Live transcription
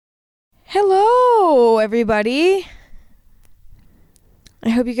everybody. I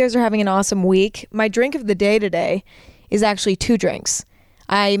hope you guys are having an awesome week. My drink of the day today is actually 2 drinks.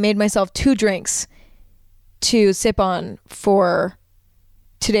 I made myself 2 drinks to sip on for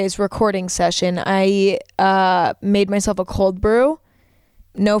today's recording session. I made myself a cold brew,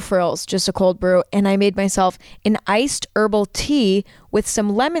 no frills, just a cold brew, and I made myself an iced herbal tea with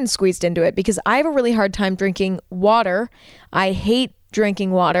some lemon squeezed into it because I have a really hard time drinking water. I hate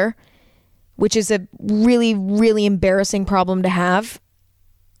drinking water, which is a really, really embarrassing problem to have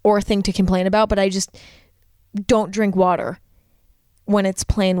or thing to complain about, but I just don't drink water when it's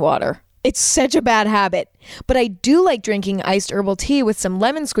plain water. It's such a bad habit, but I do like drinking iced herbal tea with some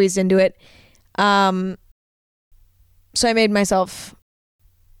lemon squeezed into it. So I made myself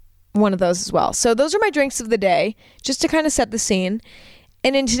one of those as well. So those are my drinks of the day, just to kind of set the scene.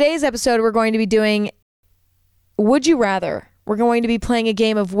 And in today's episode, we're going to be doing Would You Rather. We're going to be playing a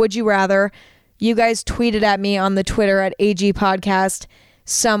game of Would You Rather. You guys tweeted at me on the Twitter at AG Podcast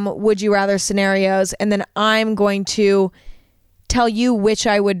some Would You Rather scenarios, and then I'm going to tell you which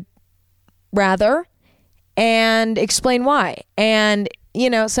I would rather and explain why. And, you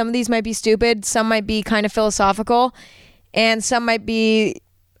know, some of these might be stupid, some might be kind of philosophical, and some might be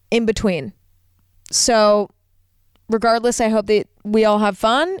in between. So regardless, I hope that we all have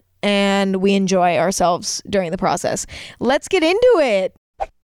fun and we enjoy ourselves during the process. Let's get into it.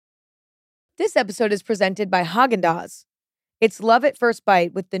 This episode is presented by Häagen-Dazs. It's love at first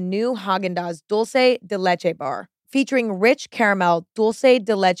bite with the new Häagen-Dazs Dulce de Leche bar, featuring rich caramel dulce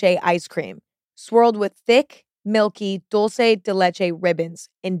de leche ice cream, swirled with thick, milky dulce de leche ribbons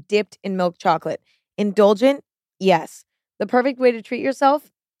and dipped in milk chocolate. Indulgent? Yes. The perfect way to treat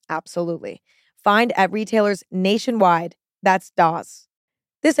yourself? Absolutely. Find at retailers nationwide. That's DAS.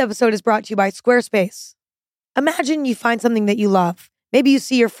 This episode is brought to you by Squarespace. Imagine you find something that you love. Maybe you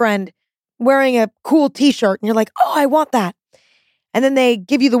see your friend wearing a cool t-shirt and you're like, oh, I want that. And then they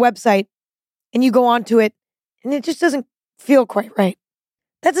give you the website and you go onto it and it just doesn't feel quite right.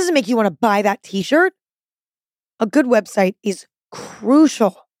 That doesn't make you want to buy that t-shirt. A good website is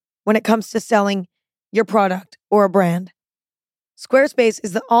crucial when it comes to selling your product or a brand. Squarespace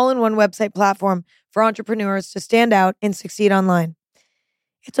is the all-in-one website platform for entrepreneurs to stand out and succeed online.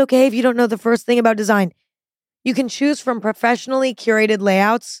 It's okay if you don't know the first thing about design. You can choose from professionally curated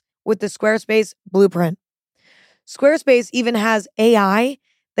layouts with the Squarespace Blueprint. Squarespace even has AI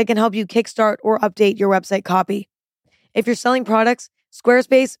that can help you kickstart or update your website copy. If you're selling products,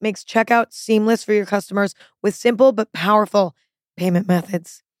 Squarespace makes checkout seamless for your customers with simple but powerful payment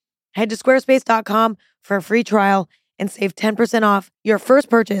methods. Head to squarespace.com for a free trial and save 10% off your first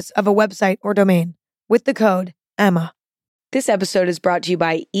purchase of a website or domain with the code EMMA. This episode is brought to you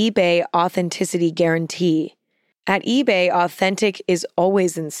by eBay Authenticity Guarantee. At eBay, authentic is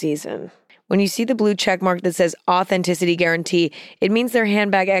always in season. When you see the blue check mark that says Authenticity Guarantee, it means their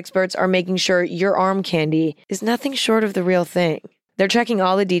handbag experts are making sure your arm candy is nothing short of the real thing. They're checking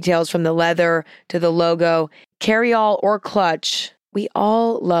all the details from the leather to the logo, carry-all or clutch. We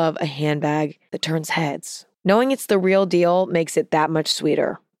all love a handbag that turns heads. Knowing it's the real deal makes it that much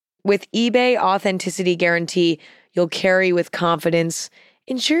sweeter. With eBay Authenticity Guarantee, you'll carry with confidence.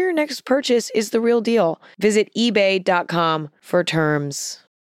 Ensure your next purchase is the real deal. Visit ebay.com for terms.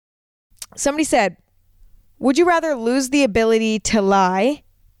 Somebody said, would you rather lose the ability to lie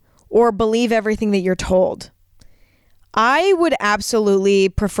or believe everything that you're told? I would absolutely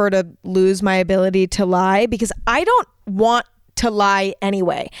prefer to lose my ability to lie because I don't want to lie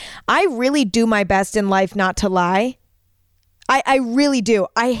anyway. I really do my best in life not to lie. I really do.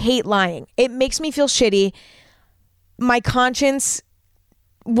 I hate lying. It makes me feel shitty. My conscience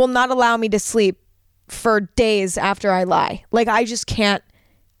will not allow me to sleep for days after I lie. Like, I just can't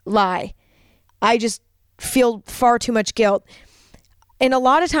lie. I just feel far too much guilt. And a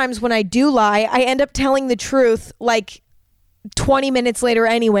lot of times when I do lie, I end up telling the truth like 20 minutes later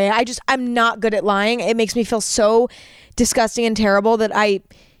anyway. I'm not good at lying. It makes me feel so disgusting and terrible that I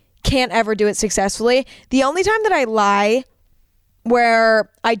can't ever do it successfully. The only time that I lie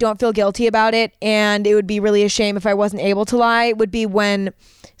where I don't feel guilty about it, and it would be really a shame if I wasn't able to lie, would be when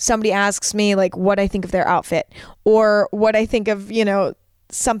somebody asks me like what I think of their outfit or what I think of, you know,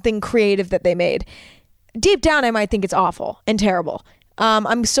 something creative that they made. Deep down, I might think it's awful and terrible.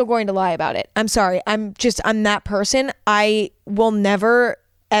 I'm still going to lie about it. I'm sorry. I'm that person. I will never,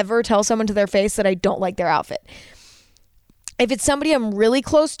 ever tell someone to their face that I don't like their outfit. If it's somebody I'm really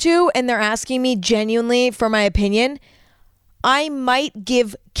close to and they're asking me genuinely for my opinion, I might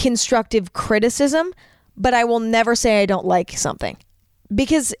give constructive criticism, but I will never say I don't like something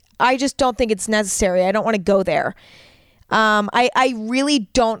because I just don't think it's necessary. I don't want to go there. I really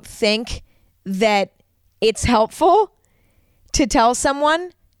don't think that it's helpful to tell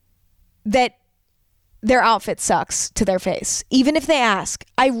someone that their outfit sucks to their face. Even if they ask,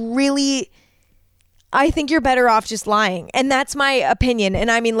 I think you're better off just lying. And that's my opinion.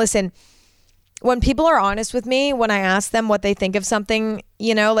 And I mean, listen, when people are honest with me, when I ask them what they think of something,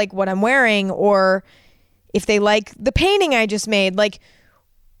 you know, like what I'm wearing, or if they like the painting I just made, like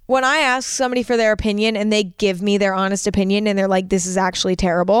when I ask somebody for their opinion and they give me their honest opinion and they're like, this is actually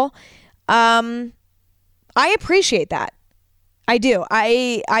terrible, I appreciate that. I do.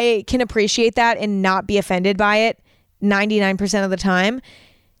 I can appreciate that and not be offended by it 99% of the time.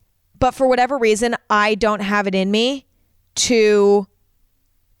 But for whatever reason, I don't have it in me to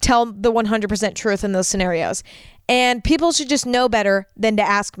tell the 100% truth in those scenarios. And people should just know better than to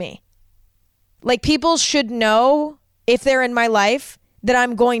ask me. Like, people should know, if they're in my life, that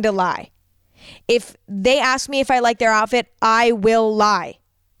I'm going to lie. If they ask me if I like their outfit, I will lie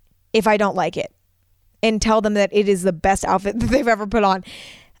if I don't like it, and tell them that it is the best outfit that they've ever put on,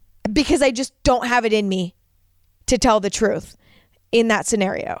 because I just don't have it in me to tell the truth in that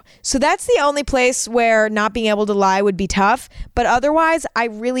scenario. So that's the only place where not being able to lie would be tough. But otherwise, I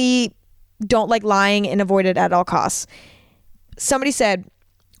really don't like lying and avoid it at all costs. Somebody said,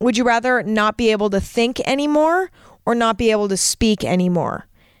 would you rather not be able to think anymore or not be able to speak anymore?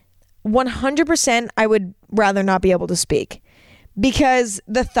 100% I would rather not be able to speak, because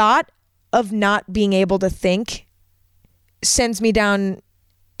the thought of not being able to think sends me down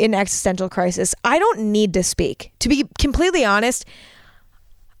an existential crisis. I don't need to speak. To be completely honest,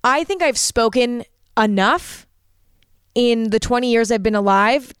 I think I've spoken enough in the 20 years I've been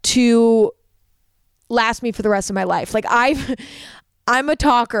alive to last me for the rest of my life. Like, I'm a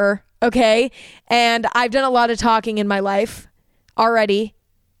talker, okay? And I've done a lot of talking in my life already.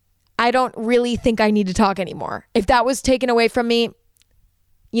 I don't really think I need to talk anymore. If that was taken away from me,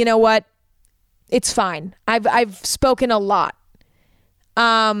 you know what? It's fine. I've spoken a lot.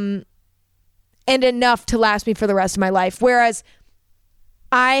 And enough to last me for the rest of my life. Whereas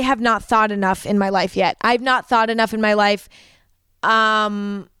I have not thought enough in my life yet. I've not thought enough in my life. If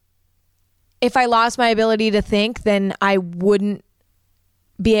I lost my ability to think, then I wouldn't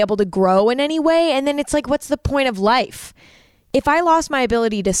be able to grow in any way. And then it's like, what's the point of life? If I lost my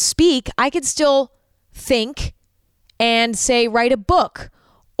ability to speak, I could still think and say, write a book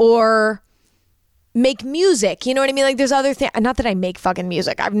or make music. You know what I mean? Like, there's other things. Not that I make fucking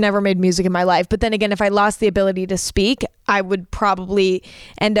music. I've never made music in my life. But then again, if I lost the ability to speak, I would probably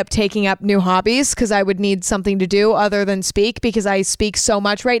end up taking up new hobbies, because I would need something to do other than speak, because I speak so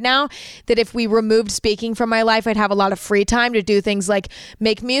much right now that if we removed speaking from my life, I'd have a lot of free time to do things like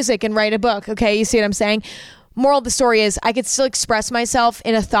make music and write a book. Okay, you see what I'm saying? Moral of the story is, I could still express myself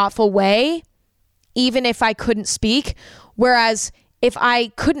in a thoughtful way, even if I couldn't speak. Whereas if I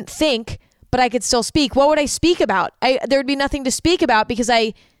couldn't think, but I could still speak, what would I speak about? There'd be nothing to speak about, because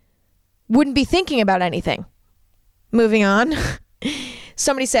I wouldn't be thinking about anything. Moving on.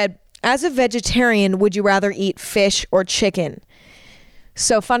 Somebody said, as a vegetarian, would you rather eat fish or chicken?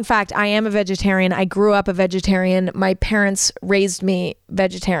 So, fun fact, I am a vegetarian. I grew up a vegetarian. My parents raised me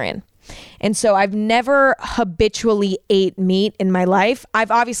vegetarian. And so I've never habitually ate meat in my life.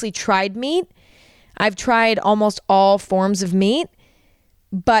 I've obviously tried meat. I've tried almost all forms of meat,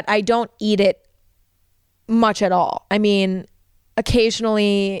 but I don't eat it much at all. I mean,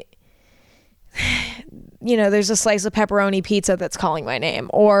 occasionally, you know, there's a slice of pepperoni pizza that's calling my name,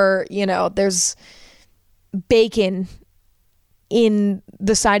 or, you know, there's bacon in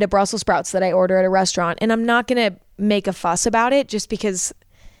the side of Brussels sprouts that I order at a restaurant, and I'm not going to make a fuss about it, just because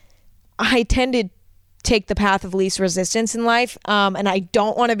I tend to take the path of least resistance in life. And I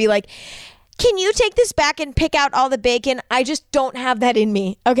don't want to be like, can you take this back and pick out all the bacon? I just don't have that in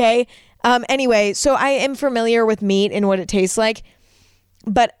me. Okay. Anyway, so I am familiar with meat and what it tastes like,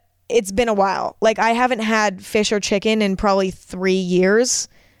 but it's been a while. Like, I haven't had fish or chicken in probably 3 years.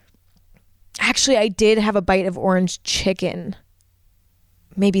 Actually, I did have a bite of orange chicken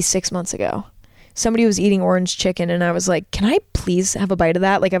maybe 6 months ago. Somebody was eating orange chicken and I was like, can I please have a bite of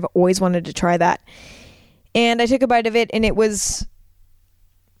that? Like, I've always wanted to try that. And I took a bite of it and it was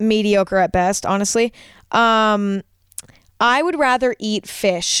mediocre at best, honestly. I would rather eat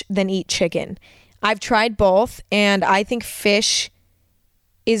fish than eat chicken. I've tried both, and I think fish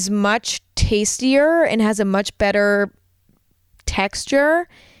is much tastier and has a much better texture,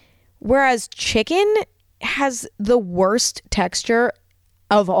 whereas chicken has the worst texture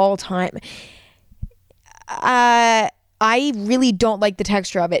of all time. I really don't like the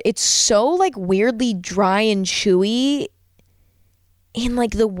texture of it. It's so like weirdly dry and chewy in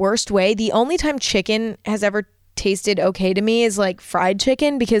like the worst way. The only time chicken has ever tasted okay to me is like fried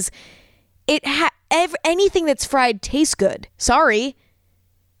chicken, because anything that's fried tastes good. Sorry.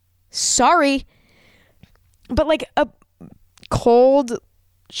 But like a cold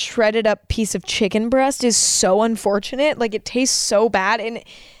shredded up piece of chicken breast is so unfortunate. Like it tastes so bad and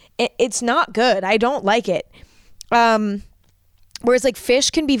it's not good. I don't like it. Whereas like fish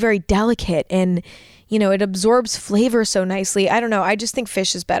can be very delicate and it absorbs flavor so nicely. I don't know. I just think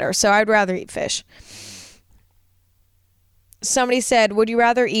fish is better. So I'd rather eat fish. Somebody said, would you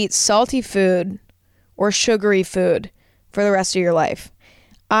rather eat salty food or sugary food for the rest of your life?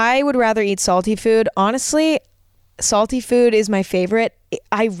 I would rather eat salty food. Honestly, salty food is my favorite.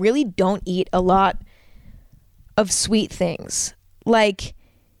 I really don't eat a lot of sweet things. Like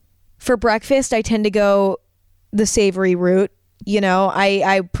for breakfast, I tend to go the savory route.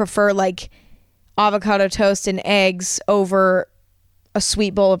 I prefer like avocado toast and eggs over a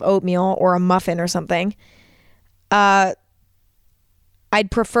sweet bowl of oatmeal or a muffin or something. I'd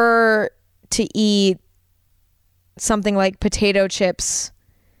prefer to eat something like potato chips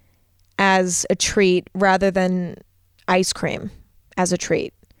as a treat rather than ice cream as a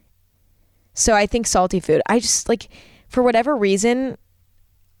treat. So I think salty food. I just like, for whatever reason,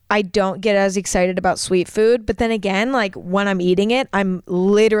 I don't get as excited about sweet food. But then again, like when I'm eating it, I'm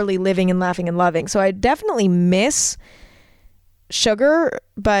literally living and laughing and loving. So I definitely miss sugar,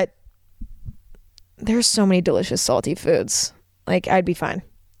 but there's so many delicious salty foods. Like I'd be fine.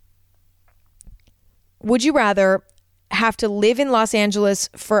 Would you rather have to live in Los Angeles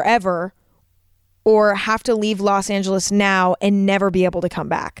forever or have to leave Los Angeles now and never be able to come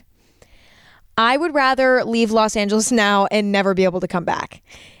back? I would rather leave Los Angeles now and never be able to come back.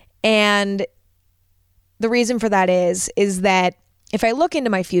 And the reason for that is that if I look into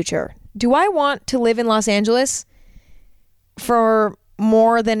my future, do I want to live in Los Angeles for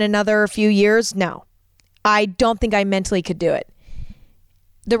more than another few years? No, I don't think I mentally could do it.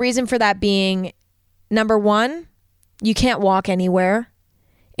 The reason for that being, number one, you can't walk anywhere.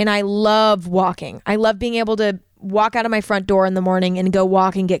 And I love walking. I love being able to walk out of my front door in the morning and go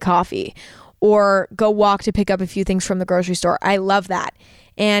walk and get coffee or go walk to pick up a few things from the grocery store. I love that.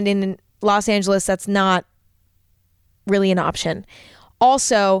 And in Los Angeles, that's not really an option.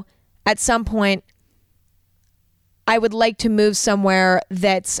 Also, at some point, I would like to move somewhere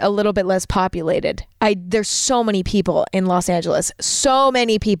that's a little bit less populated. There's so many people in Los Angeles, so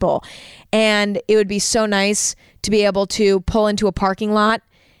many people. And it would be so nice to be able to pull into a parking lot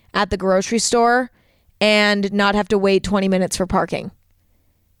at the grocery store and not have to wait 20 minutes for parking.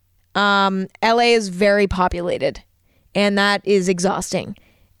 LA is very populated, and that is exhausting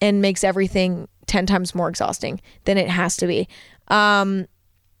and makes everything 10 times more exhausting than it has to be.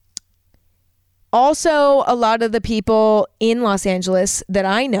 Also, a lot of the people in Los Angeles that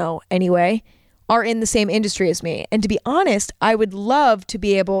I know anyway are in the same industry as me. And to be honest, I would love to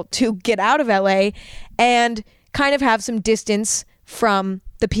be able to get out of LA and kind of have some distance from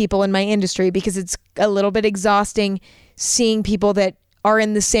the people in my industry, because it's a little bit exhausting seeing people that are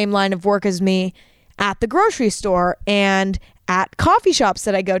in the same line of work as me at the grocery store and at coffee shops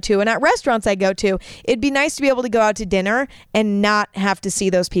that I go to and at restaurants I go to. It'd be nice to be able to go out to dinner and not have to see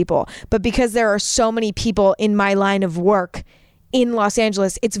those people. But because there are so many people in my line of work in Los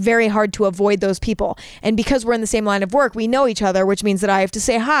Angeles, it's very hard to avoid those people. And because we're in the same line of work, we know each other, which means that I have to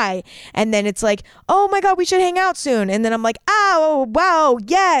say hi. And then it's like, oh my God, we should hang out soon. And then I'm like, oh, wow,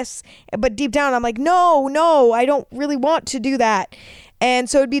 yes. But deep down, I'm like, no, I don't really want to do that. And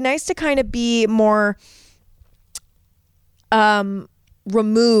so it'd be nice to kind of be more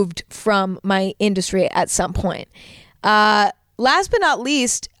removed from my industry at some point. Last but not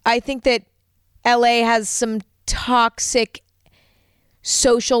least, I think that LA has some toxic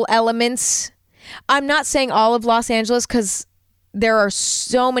social elements. I'm not saying all of Los Angeles, because there are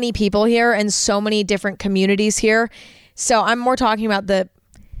so many people here and so many different communities here. So I'm more talking about the,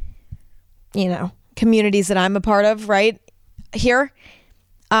 communities that I'm a part of right here.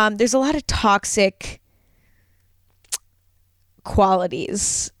 There's a lot of toxic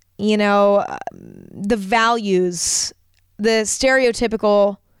qualities, the values, the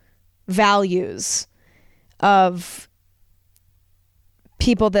stereotypical values of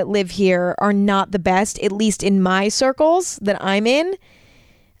people that live here are not the best, at least in my circles that I'm in.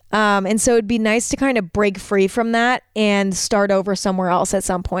 And so it'd be nice to kind of break free from that and start over somewhere else at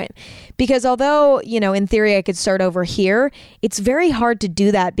some point. Because although, in theory I could start over here, it's very hard to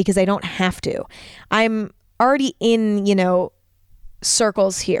do that because I don't have to. I'm already in,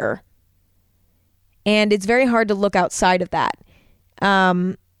 circles here. And it's very hard to look outside of that.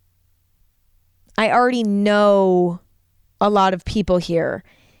 I already know a lot of people here,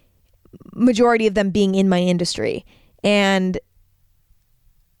 majority of them being in my industry. And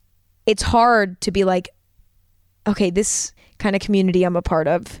it's hard to be like, okay, this kind of community I'm a part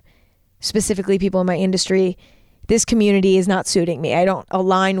of, specifically people in my industry, this community is not suiting me. I don't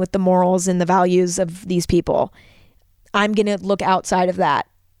align with the morals and the values of these people. I'm going to look outside of that.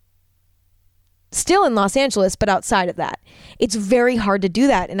 Still in Los Angeles, but outside of that. It's very hard to do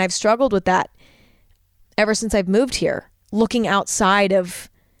that. And I've struggled with that ever since I've moved here, looking outside of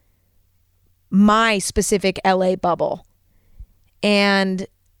my specific LA bubble. And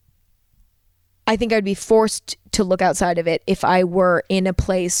I think I'd be forced to look outside of it if I were in a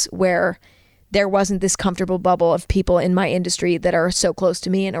place where there wasn't this comfortable bubble of people in my industry that are so close to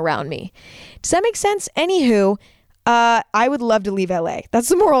me and around me. Does that make sense? Anywho, I would love to leave LA. That's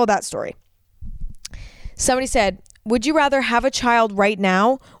the moral of that story. Somebody said, would you rather have a child right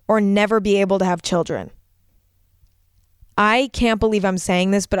now or never be able to have children? I can't believe I'm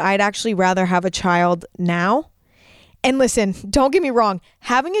saying this, but I'd actually rather have a child now. And listen, don't get me wrong.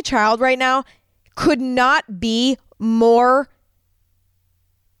 Having a child right now could not be more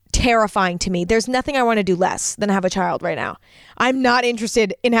terrifying to me. There's nothing I want to do less than have a child right now. I'm not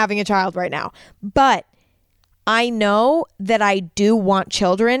interested in having a child right now. But I know that I do want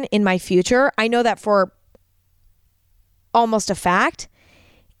children in my future. I know that for almost a fact.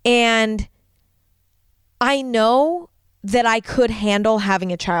 And I know that I could handle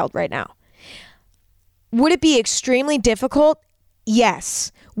having a child right now. Would it be extremely difficult?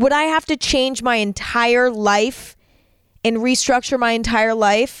 Yes. Would I have to change my entire life and restructure my entire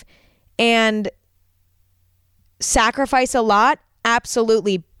life and sacrifice a lot?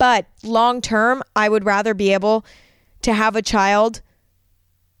 Absolutely. But long term, I would rather be able to have a child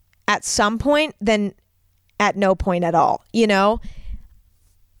at some point than at no point at all. You know,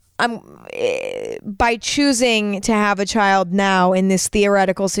 by choosing to have a child now in this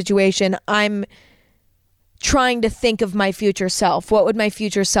theoretical situation, I'm trying to think of my future self. What would my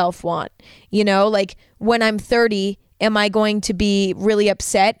future self want? You know, like when I'm 30, am I going to be really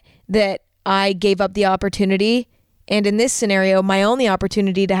upset that I gave up the opportunity? And in this scenario, my only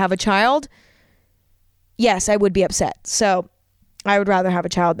opportunity to have a child, yes, I would be upset. So I would rather have a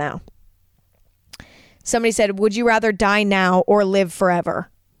child now. Somebody said, would you rather die now or live forever?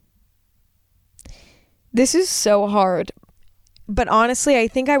 This is so hard. But honestly, I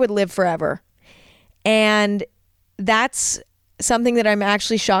think I would live forever. And that's something that I'm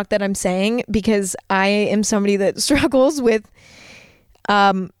actually shocked that I'm saying, because I am somebody that struggles with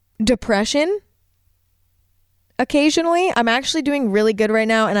depression occasionally. I'm actually doing really good right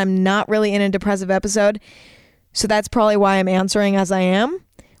now, and I'm not really in a depressive episode. So that's probably why I'm answering as I am.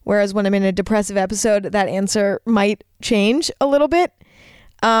 Whereas when I'm in a depressive episode, that answer might change a little bit.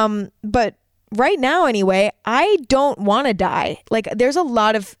 But right now, anyway, I don't want to die. Like, there's a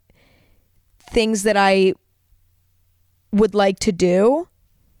lot of things that I would like to do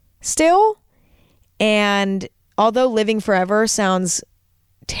still. And although living forever sounds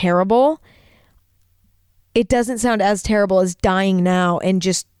terrible, it doesn't sound as terrible as dying now and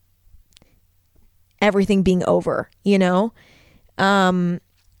just everything being over, you know? I'm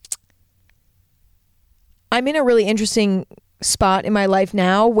in a really interesting spot in my life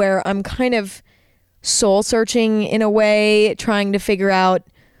now where I'm kind of soul searching in a way, trying to figure out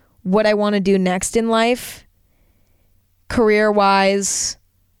what I want to do next in life, career-wise,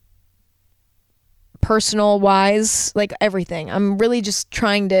 personal-wise, like everything. I'm really just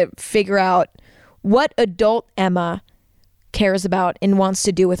trying to figure out what adult Emma cares about and wants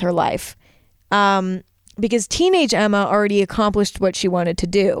to do with her life. Because teenage Emma already accomplished what she wanted to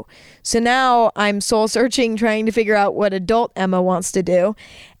do. So now I'm soul searching, trying to figure out what adult Emma wants to do.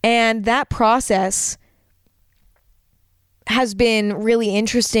 And that process has been really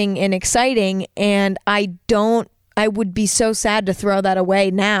interesting and exciting. And I would be so sad to throw that away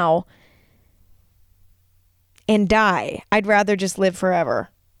now and die. I'd rather just live forever.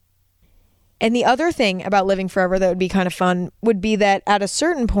 And the other thing about living forever that would be kind of fun would be that at a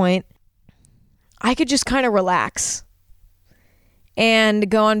certain point, I could just kind of relax and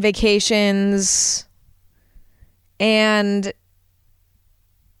go on vacations and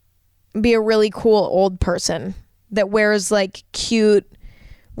be a really cool old person that wears like cute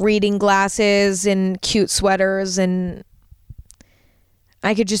reading glasses and cute sweaters, and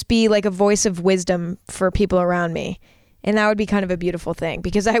I could just be like a voice of wisdom for people around me. And that would be kind of a beautiful thing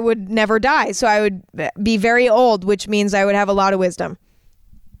because I would never die. So I would be very old, which means I would have a lot of wisdom.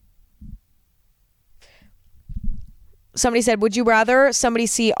 Somebody said, would you rather somebody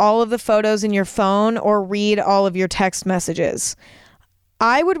see all of the photos in your phone or read all of your text messages?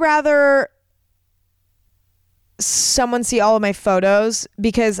 I would rather someone see all of my photos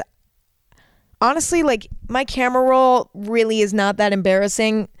because honestly, like my camera roll really is not that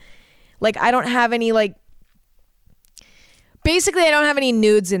embarrassing. Like, I don't have any, like, basically, I don't have any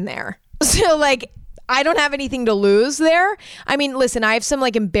nudes in there. So, like, I don't have anything to lose there. I mean, listen, I have some,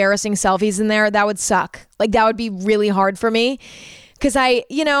 like, embarrassing selfies in there. That would suck. Like, that would be really hard for me. Because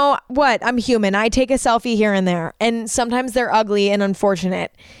you know what? I'm human. I take a selfie here and there. And sometimes they're ugly and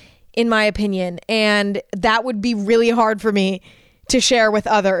unfortunate, in my opinion. And that would be really hard for me to share with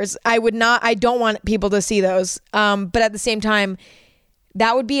others. I don't want people to see those. But at the same time,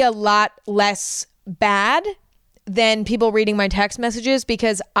 that would be a lot less bad than people reading my text messages,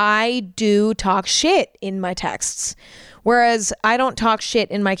 because I do talk shit in my texts. Whereas I don't talk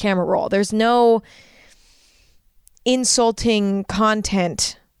shit in my camera roll. There's no insulting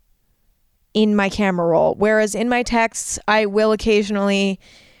content in my camera roll. Whereas in my texts, I will occasionally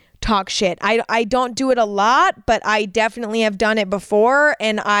talk shit. I don't do it a lot, but I definitely have done it before,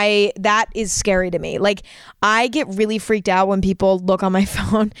 and that is scary to me. Like, I get really freaked out when people look on my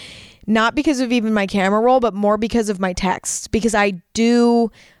phone, not because of even my camera roll, but more because of my texts, because I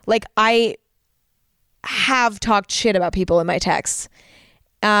have talked shit about people in my texts.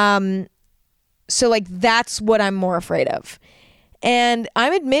 So like, that's what I'm more afraid of. And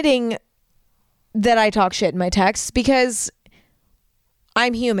I'm admitting that I talk shit in my texts because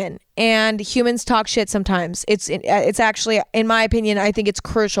I'm human, and humans talk shit sometimes. It's actually, in my opinion, I think it's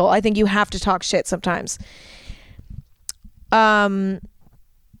crucial. I think you have to talk shit sometimes. I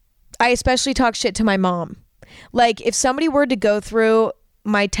especially talk shit to my mom. Like, if somebody were to go through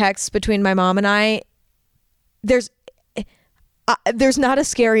my texts between my mom and I, there's not a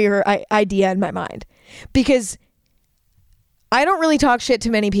scarier idea in my mind, because I don't really talk shit to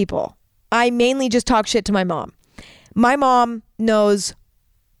many people. I mainly just talk shit to my mom. My mom knows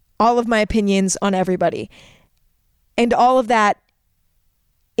all of my opinions on everybody, and all of that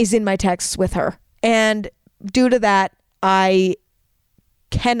is in my texts with her. And due to that, I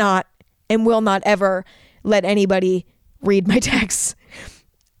cannot and will not ever let anybody read my texts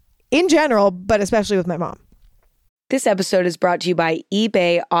in general, but especially with my mom. This episode is brought to you by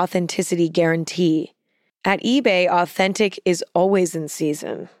eBay Authenticity Guarantee. At eBay, authentic is always in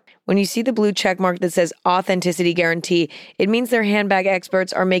season. When you see the blue check mark that says Authenticity Guarantee, it means their handbag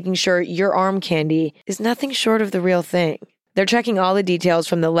experts are making sure your arm candy is nothing short of the real thing. They're checking all the details,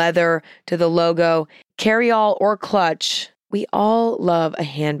 from the leather to the logo, carry-all or clutch. We all love a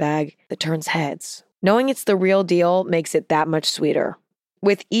handbag that turns heads. Knowing it's the real deal makes it that much sweeter.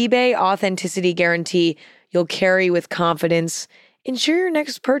 With eBay Authenticity Guarantee, you'll carry with confidence. Ensure your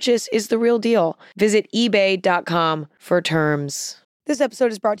next purchase is the real deal. Visit ebay.com for terms. This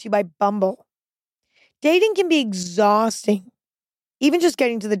episode is brought to you by Bumble. Dating can be exhausting. Even just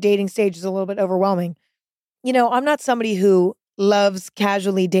getting to the dating stage is a little bit overwhelming. You know, I'm not somebody who loves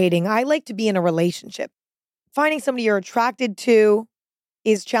casually dating. I like to be in a relationship. Finding somebody you're attracted to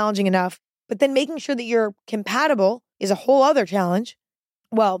is challenging enough, but then making sure that you're compatible is a whole other challenge.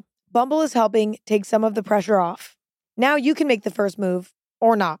 Well, Bumble is helping take some of the pressure off. Now you can make the first move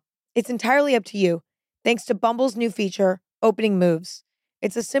or not. It's entirely up to you, thanks to Bumble's new feature, Opening Moves.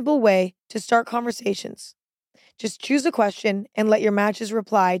 It's a simple way to start conversations. Just choose a question and let your matches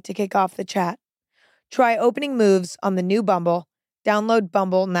reply to kick off the chat. Try Opening Moves on the new Bumble. Download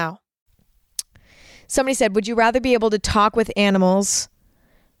Bumble now. Somebody said, would you rather be able to talk with animals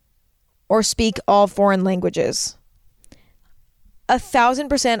or speak all foreign languages?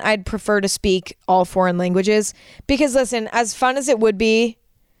 1,000% I'd prefer to speak all foreign languages, because listen, as fun as it would be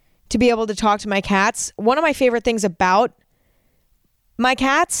to be able to talk to my cats, one of my favorite things about my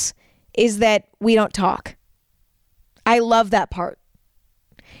cats is that we don't talk. I love that part.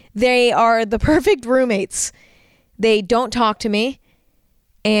 They are the perfect roommates. They don't talk to me,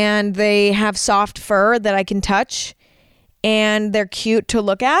 and they have soft fur that I can touch, and they're cute to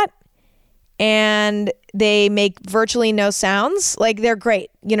look at, and they make virtually no sounds. Like, they're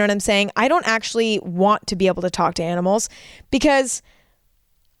great. You know what I'm saying? I don't actually want to be able to talk to animals because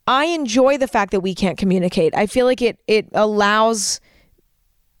I enjoy the fact that we can't communicate. I feel like it allows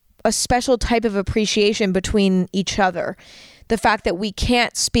a special type of appreciation between each other. The fact that we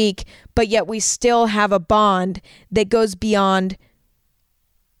can't speak, but yet we still have a bond that goes beyond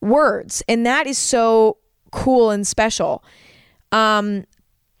words. And that is so cool and special.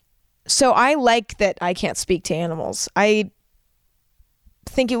 So I like that I can't speak to animals. I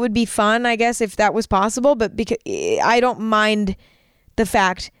think it would be fun, I guess, if that was possible, but because I don't mind the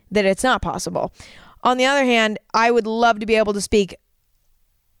fact that it's not possible. On the other hand, I would love to be able to speak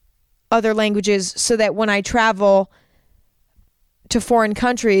other languages so that when I travel to foreign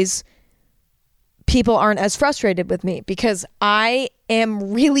countries, people aren't as frustrated with me, because I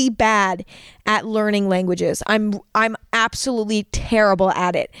am really bad at learning languages. I'm absolutely terrible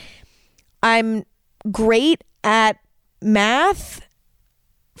at it. I'm great at math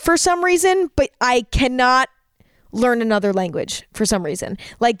for some reason, but I cannot learn another language for some reason.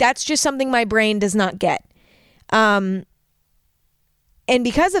 Like, that's just something my brain does not get. And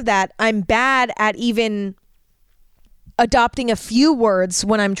because of that, I'm bad at even adopting a few words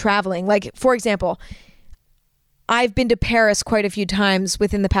when I'm traveling. Like, for example, I've been to Paris quite a few times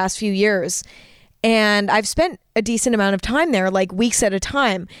within the past few years, and I've spent a decent amount of time there, like weeks at a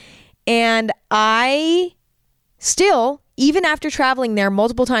time. And I still, even after traveling there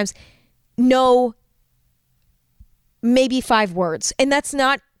multiple times, know maybe 5 words. And that's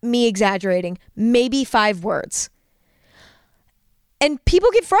not me exaggerating. Maybe 5 words. And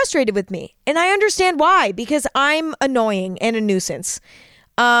people get frustrated with me. And I understand why, because I'm annoying and a nuisance.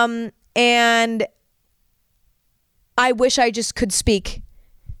 And I wish I just could speak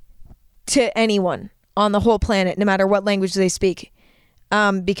to anyone on the whole planet, no matter what language they speak.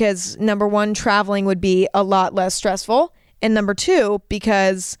 Because number one, traveling would be a lot less stressful. And number two,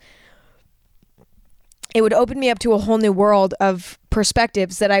 because it would open me up to a whole new world of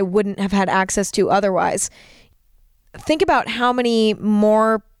perspectives that I wouldn't have had access to otherwise. Think about how many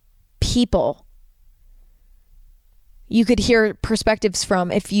more people you could hear perspectives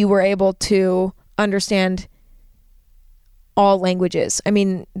from if you were able to understand all languages. I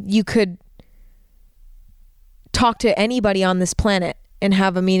mean, you could talk to anybody on this planet and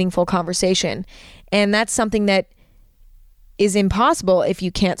have a meaningful conversation. And that's something that is impossible if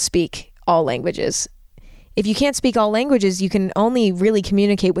you can't speak all languages. If you can't speak all languages, you can only really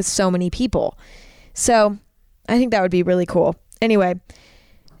communicate with so many people. So I think that would be really cool. Anyway,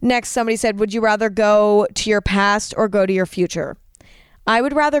 next, somebody said, would you rather go to your past or go to your future? I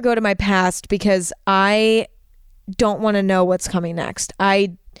would rather go to my past because I don't want to know what's coming next.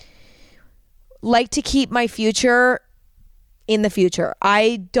 I like to keep my future in the future.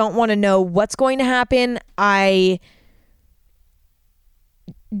 I don't want to know what's going to happen. I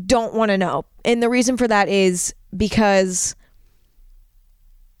don't want to know. And the reason for that is because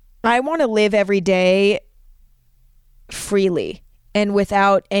I want to live every day freely and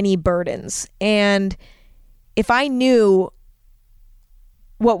without any burdens. And if I knew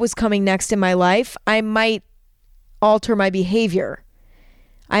what was coming next in my life, I might alter my behavior.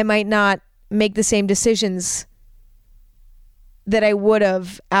 I might not make the same decisions that I would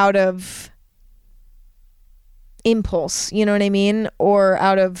have out of impulse, you know what I mean? Or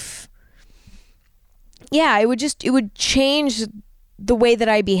out of, yeah, it would change the way that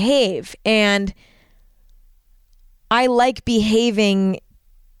I behave. And I like behaving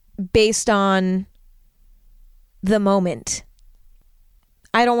based on the moment.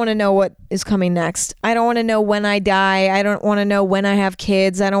 I don't want to know what is coming next. I don't want to know when I die. I don't want to know when I have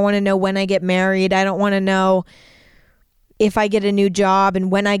kids. I don't want to know when I get married. I don't want to know if I get a new job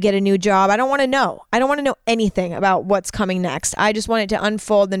and when I get a new job. I don't want to know. I don't want to know anything about what's coming next. I just want it to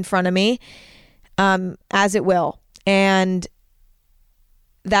unfold in front of me as it will. And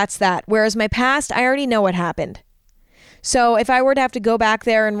that's that. Whereas my past, I already know what happened. So if I were to have to go back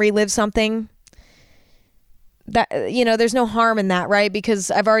there and relive something, that, you know, there's no harm in that, right? Because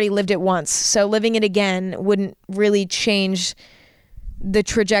I've already lived it once. So living it again wouldn't really change the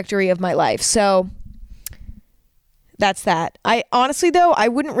trajectory of my life. So that's that. I honestly, though, I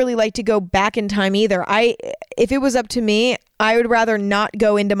wouldn't really like to go back in time either. If it was up to me, I would rather not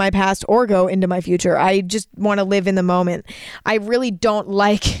go into my past or go into my future. I just want to live in the moment. I really don't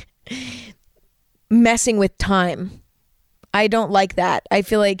like messing with time. I don't like that. I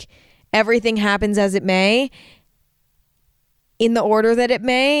feel like everything happens as it may, in the order that it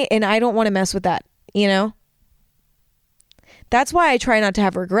may, and I don't want to mess with that, you know? That's why I try not to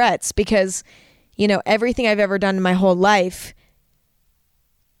have regrets, because, you know, everything I've ever done in my whole life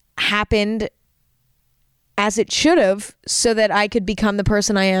happened as it should have so that I could become the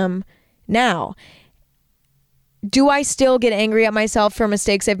person I am now. Do I still get angry at myself for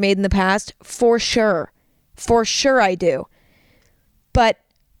mistakes I've made in the past? For sure. For sure I do. But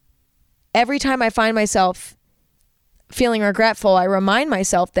every time I find myself feeling regretful, I remind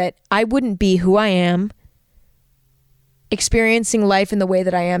myself that I wouldn't be who I am, experiencing life in the way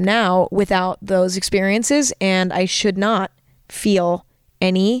that I am now, without those experiences, and I should not feel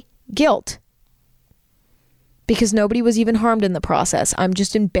any guilt because nobody was even harmed in the process. I'm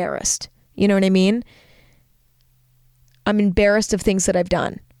just embarrassed. You know what I mean? I'm embarrassed of things that I've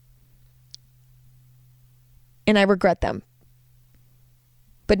done, and I regret them.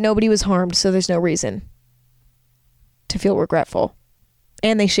 But nobody was harmed, so there's no reason to feel regretful.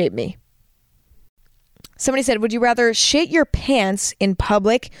 And they shaped me. Somebody said, would you rather shit your pants in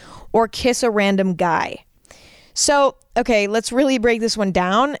public or kiss a random guy? So, okay, let's really break this one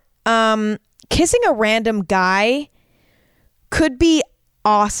down. kissing a random guy could be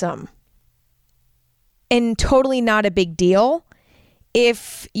awesome and totally not a big deal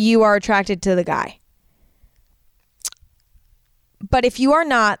if you are attracted to the guy. But if you are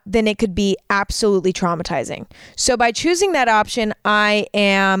not, then it could be absolutely traumatizing. So by choosing that option, I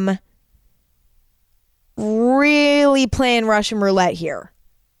am really playing Russian roulette here.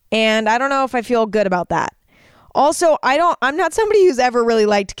 And I don't know if I feel good about that. Also, I'm not somebody who's ever really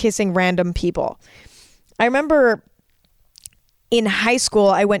liked kissing random people. I remember in high school,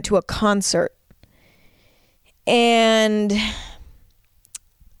 I went to a concert. And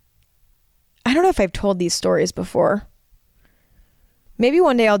I don't know if I've told these stories before. Maybe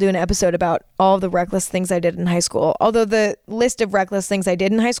one day I'll do an episode about all the reckless things I did in high school. Although the list of reckless things I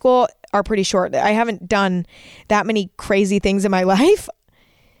did in high school are pretty short. I haven't done that many crazy things in my life.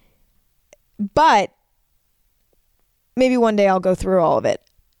 But maybe one day I'll go through all of it.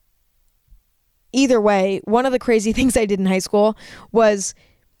 Either way, one of the crazy things I did in high school was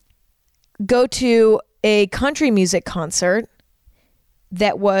go to a country music concert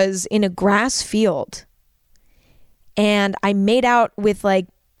that was in a grass field. And I made out with like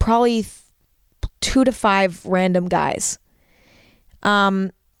probably 2 to 5 random guys.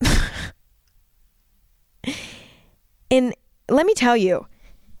 And let me tell you,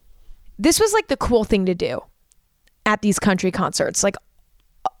 this was like the cool thing to do at these country concerts. Like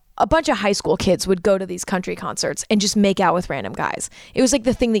a bunch of high school kids would go to these country concerts and just make out with random guys. It was like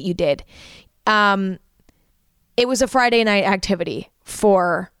the thing that you did. It was a Friday night activity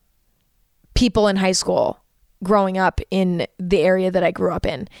for people in high school growing up in the area that I grew up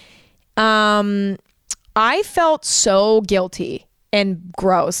in. I felt so guilty and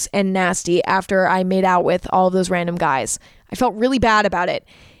gross and nasty after I made out with all of those random guys. I felt really bad about it.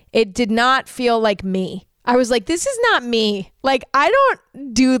 It did not feel like me. I was like, this is not me. Like, I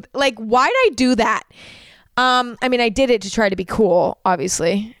don't do, like, why'd I do that? I mean, I did it to try to be cool,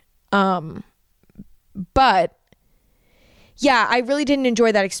 obviously. But yeah, I really didn't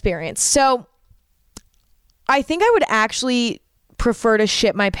enjoy that experience. So I think I would actually prefer to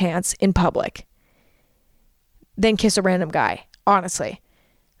shit my pants in public than kiss a random guy, honestly.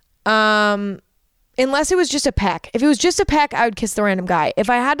 Unless it was just a peck. If it was just a peck, I would kiss the random guy. If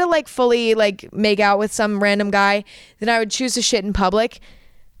I had to like fully like make out with some random guy, then I would choose to shit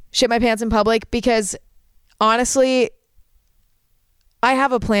my pants in public, because honestly, I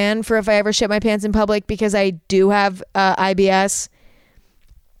have a plan for if I ever shit my pants in public, because I do have IBS,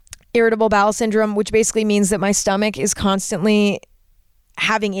 irritable bowel syndrome, which basically means that my stomach is constantly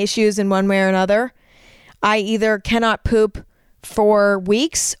having issues in one way or another. I either cannot poop for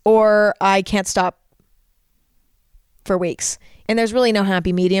weeks or I can't stop for weeks. And there's really no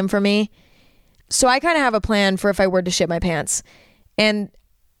happy medium for me. So I kind of have a plan for if I were to shit my pants. And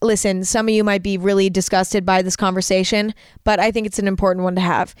listen, some of you might be really disgusted by this conversation, but I think it's an important one to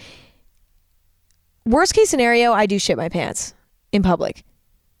have. Worst case scenario, I do shit my pants in public.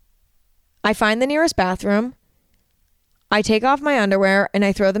 I find the nearest bathroom, I take off my underwear and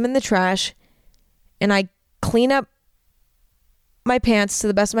I throw them in the trash, and I clean up my pants to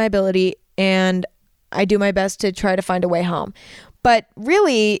the best of my ability, and I do my best to try to find a way home. But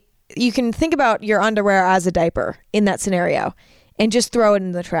really, you can think about your underwear as a diaper in that scenario and just throw it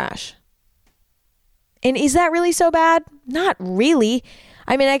in the trash. And is that really so bad? Not really.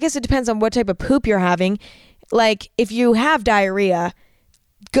 I mean, I guess it depends on what type of poop you're having. Like, if you have diarrhea,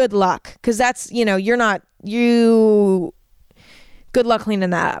 good luck, because that's, good luck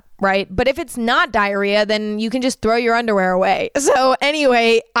cleaning that up, right? But if it's not diarrhea, then you can just throw your underwear away. So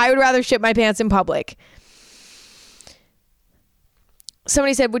anyway, I would rather shit my pants in public.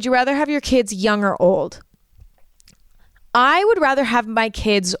 Somebody said, would you rather have your kids young or old? I would rather have my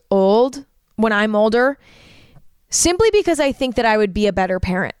kids old when I'm older, simply because I think that I would be a better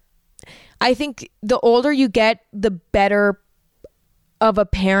parent. I think the older you get, the better of a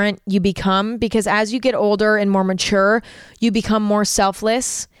parent you become, because as you get older and more mature, you become more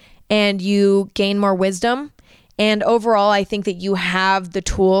selfless and you gain more wisdom. And overall, I think that you have the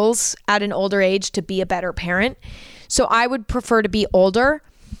tools at an older age to be a better parent. So I would prefer to be older.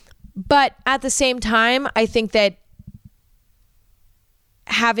 But at the same time, I think that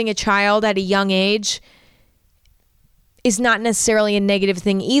having a child at a young age is not necessarily a negative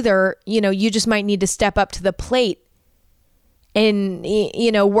thing either. You just might need to step up to the plate and,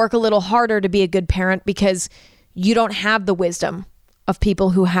 work a little harder to be a good parent, because you don't have the wisdom of people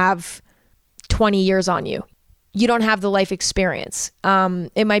who have 20 years on you. You don't have the life experience.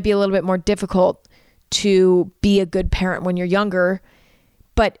 It might be a little bit more difficult to be a good parent when you're younger,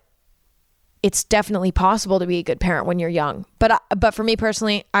 but it's definitely possible to be a good parent when you're young. But for me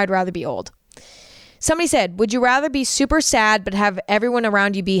personally, I'd rather be old. Somebody said, would you rather be super sad but have everyone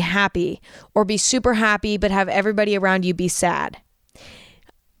around you be happy, or be super happy but have everybody around you be sad?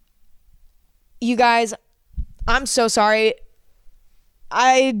 You guys, I'm so sorry.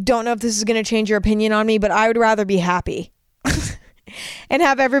 I don't know if this is going to change your opinion on me, but I would rather be happy and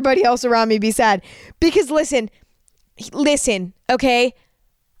have everybody else around me be sad. Because listen, okay?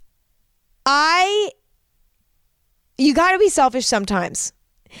 You got to be selfish sometimes.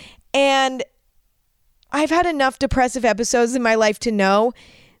 And I've had enough depressive episodes in my life to know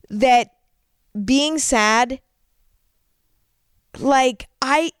that being sad, like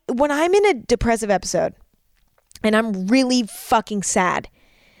when I'm in a depressive episode and I'm really fucking sad,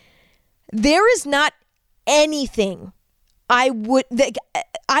 there is not anything I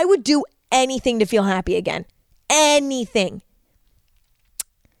would do anything to feel happy again. Anything.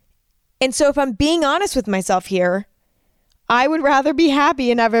 And so if I'm being honest with myself here, I would rather be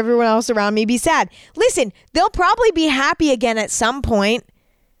happy and have everyone else around me be sad. Listen, they'll probably be happy again at some point.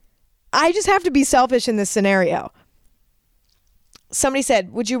 I just have to be selfish in this scenario. Somebody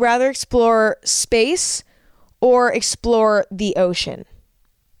said, would you rather explore space or explore the ocean?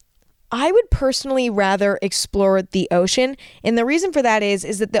 I would personally rather explore the ocean. And the reason for that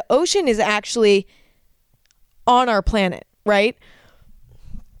is that the ocean is actually on our planet, right?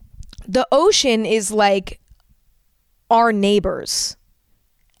 The ocean is like our neighbors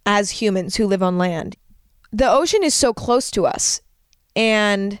as humans who live on land. The ocean is so close to us,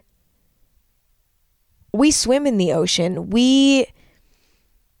 and we swim in the ocean. We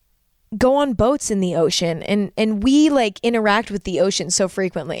go on boats in the ocean, and we like interact with the ocean so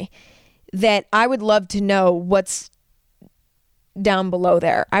frequently that I would love to know what's down below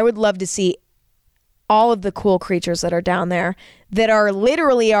there. I would love to see all of the cool creatures that are down there that are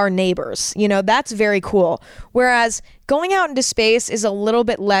literally our neighbors. You know, that's very cool. Whereas going out into space is a little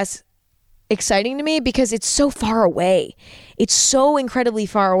bit less exciting to me because it's so far away. It's so incredibly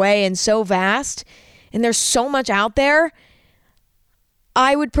far away and so vast, and there's so much out there.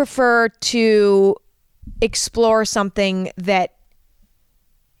 I would prefer to explore something that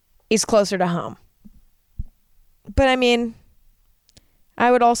is closer to home. But I mean,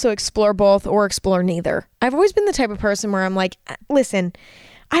 I would also explore both or explore neither. I've always been the type of person where I'm like, listen,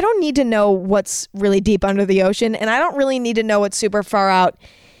 I don't need to know what's really deep under the ocean, and I don't really need to know what's super far out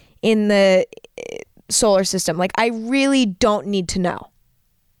in the solar system. Like, I really don't need to know.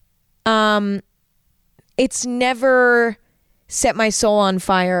 It's never set my soul on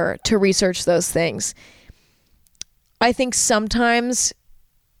fire to research those things. I think sometimes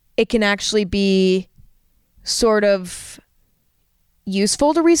it can actually be sort of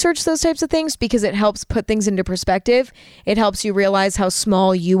useful to research those types of things because it helps put things into perspective. It helps you realize how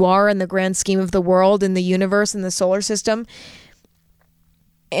small you are in the grand scheme of the world, in the universe, in the solar system.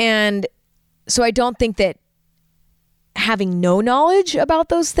 And so I don't think that having no knowledge about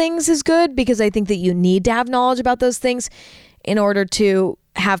those things is good, because I think that you need to have knowledge about those things in order to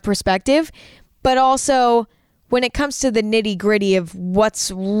have perspective. But also, when it comes to the nitty-gritty of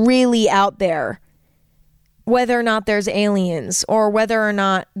what's really out there, whether or not there's aliens or whether or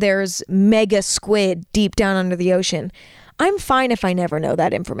not there's mega squid deep down under the ocean, I'm fine if I never know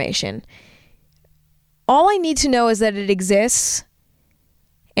that information. All I need to know is that it exists,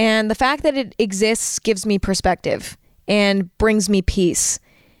 and the fact that it exists gives me perspective and brings me peace,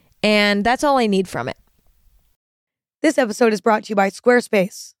 and that's all I need from it. This episode is brought to you by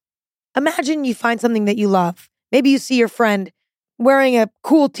Squarespace. Imagine you find something that you love. Maybe you see your friend wearing a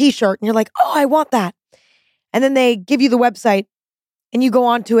cool t-shirt and you're like, oh, I want that. And then they give you the website and you go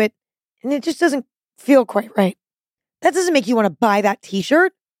onto it and it just doesn't feel quite right. That doesn't make you want to buy that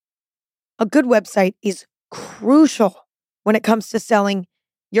t-shirt. A good website is crucial when it comes to selling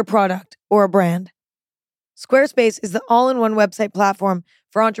your product or a brand. Squarespace is the all-in-one website platform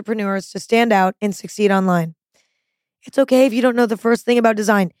for entrepreneurs to stand out and succeed online. It's okay if you don't know the first thing about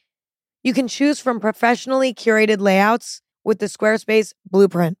design. You can choose from professionally curated layouts with the Squarespace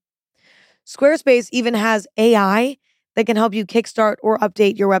Blueprint. Squarespace even has AI that can help you kickstart or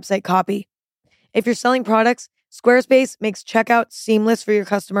update your website copy. If you're selling products, Squarespace makes checkout seamless for your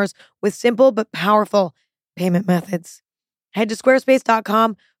customers with simple but powerful payment methods. Head to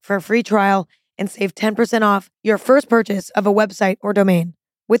squarespace.com for a free trial and save 10% off your first purchase of a website or domain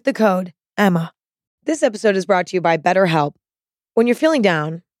with the code EMMA. This episode is brought to you by BetterHelp. When you're feeling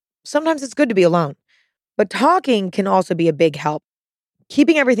down, sometimes it's good to be alone, but talking can also be a big help.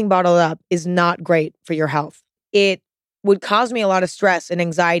 Keeping everything bottled up is not great for your health. It would cause me a lot of stress and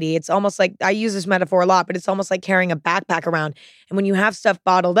anxiety. It's almost like, I use this metaphor a lot, but it's almost like carrying a backpack around. And when you have stuff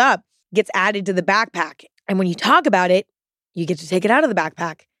bottled up, gets added to the backpack. And when you talk about it, you get to take it out of the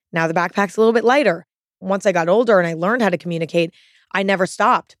backpack. Now the backpack's a little bit lighter. Once I got older and I learned how to communicate, I never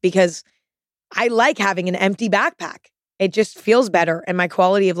stopped because I like having an empty backpack. It just feels better and my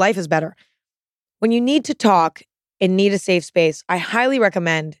quality of life is better. When you need to talk and need a safe space, I highly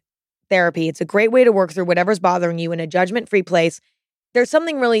recommend therapy. It's a great way to work through whatever's bothering you in a judgment-free place. There's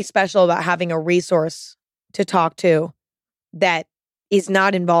something really special about having a resource to talk to that is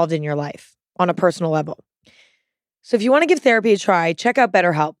not involved in your life on a personal level. So if you want to give therapy a try, check out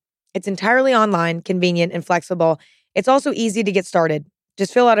BetterHelp. It's entirely online, convenient, and flexible. It's also easy to get started.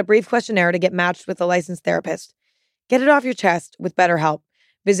 Just fill out a brief questionnaire to get matched with a licensed therapist. Get it off your chest with BetterHelp.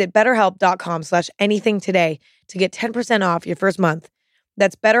 Visit betterhelp.com/anything today to get 10% off your first month.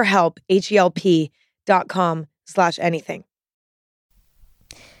 That's BetterHelp, HELP.com/anything.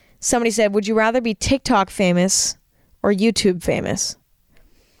 Somebody said, would you rather be TikTok famous or YouTube famous?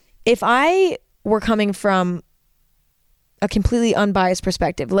 If I were coming from a completely unbiased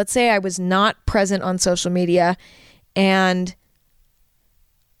perspective, let's say I was not present on social media and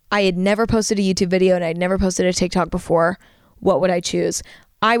I had never posted a YouTube video and I'd never posted a TikTok before, what would I choose?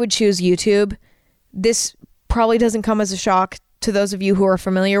 I would choose YouTube. This probably doesn't come as a shock to those of you who are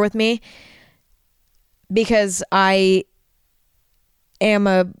familiar with me because I am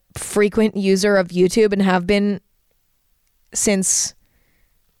a frequent user of YouTube and have been since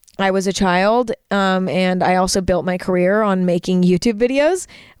I was a child. And I also built my career on making YouTube videos,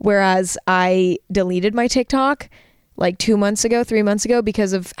 whereas I deleted my TikTok like 3 months ago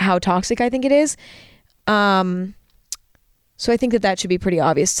because of how toxic I think it is. So I think that should be pretty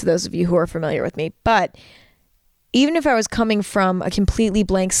obvious to those of you who are familiar with me. But even if I was coming from a completely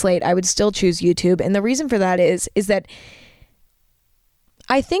blank slate, I would still choose YouTube. And the reason for that is that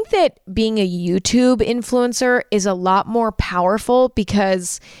I think that being a YouTube influencer is a lot more powerful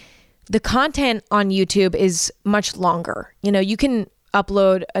because the content on YouTube is much longer. You know, you can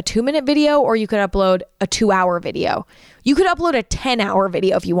upload a 2-minute video or you could upload a 2-hour video. You could upload a 10-hour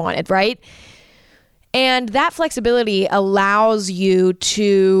video if you wanted, right? And that flexibility allows you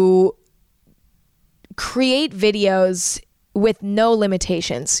to create videos with no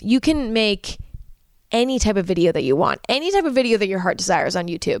limitations. You can make any type of video that you want, any type of video that your heart desires on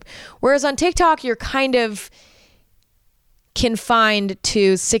YouTube. Whereas on TikTok, you're kind of confined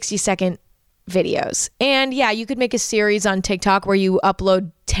to 60-second videos. And yeah, you could make a series on TikTok where you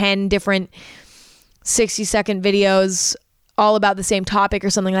upload 10 different 60-second videos all about the same topic or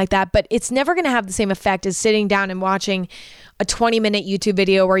something like that, but it's never going to have the same effect as sitting down and watching a 20-minute YouTube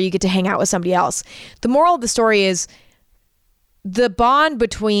video where you get to hang out with somebody else. The moral of the story is the bond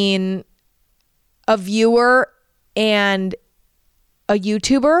between a viewer and a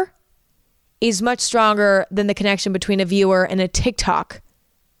YouTuber is much stronger than the connection between a viewer and a TikTok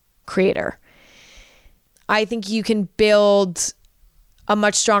creator. I think you can build a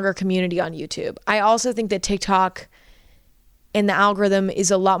much stronger community on YouTube. I also think that TikTok and the algorithm is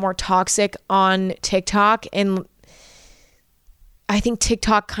a lot more toxic on TikTok. And I think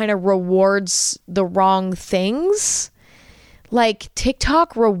TikTok kind of rewards the wrong things. Like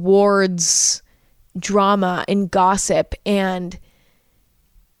TikTok rewards drama and gossip and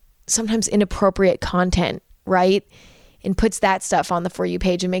sometimes inappropriate content, right? And puts that stuff on the For You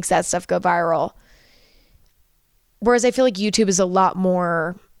page and makes that stuff go viral. Whereas I feel like YouTube is a lot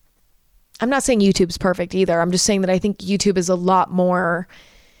more, I'm not saying YouTube's perfect either. I'm just saying that I think YouTube is a lot more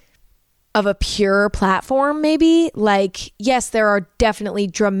of a pure platform maybe. Like, yes, there are definitely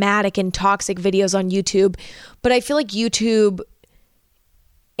dramatic and toxic videos on YouTube, but I feel like YouTube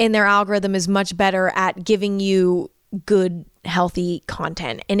and their algorithm is much better at giving you good, healthy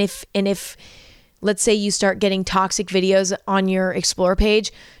content. And if let's say you start getting toxic videos on your Explore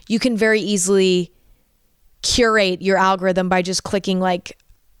page, you can very easily curate your algorithm by just clicking like,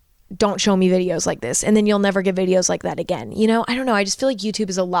 don't show me videos like this. And then you'll never get videos like that again. You know, I don't know. I just feel like YouTube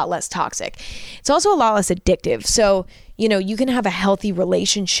is a lot less toxic. It's also a lot less addictive. So, you know, you can have a healthy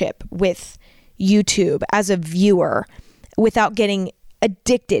relationship with YouTube as a viewer without getting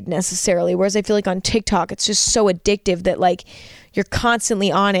addicted necessarily. Whereas I feel like on TikTok, it's just so addictive that like you're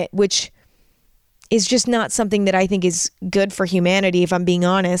constantly on it, which is just not something that I think is good for humanity, if I'm being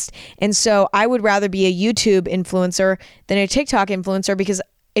honest. And so I would rather be a YouTube influencer than a TikTok influencer, because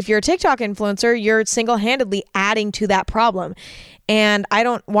if you're a TikTok influencer, you're single-handedly adding to that problem. And I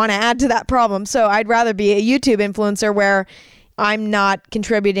don't want to add to that problem. So I'd rather be a YouTube influencer where I'm not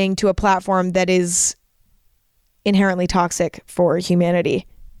contributing to a platform that is inherently toxic for humanity.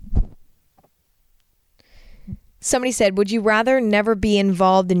 Somebody said, would you rather never be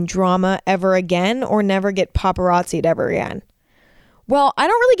involved in drama ever again or never get paparazzi'd ever again? Well, I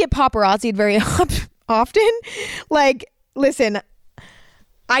don't really get paparazzi'd very often. Like, listen,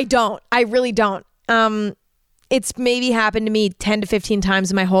 I don't. I really don't. It's maybe happened to me 10 to 15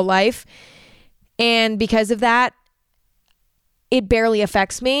 times in my whole life. And because of that, it barely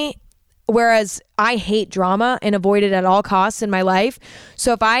affects me. Whereas I hate drama and avoid it at all costs in my life.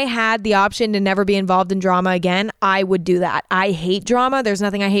 So if I had the option to never be involved in drama again, I would do that. I hate drama. There's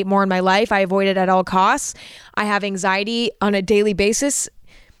nothing I hate more in my life. I avoid it at all costs. I have anxiety on a daily basis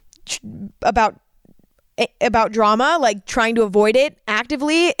about drama, like trying to avoid it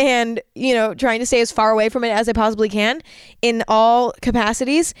actively and, trying to stay as far away from it as I possibly can in all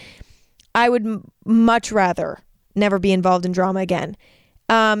capacities. I would much rather never be involved in drama again.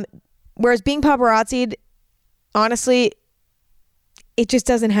 Whereas being paparazzi'd, honestly, it just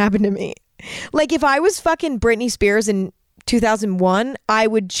doesn't happen to me. Like if I was fucking Britney Spears in 2001, I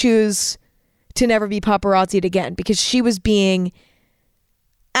would choose to never be paparazzi'd again because she was being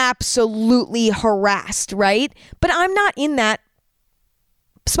absolutely harassed, right? But I'm not in that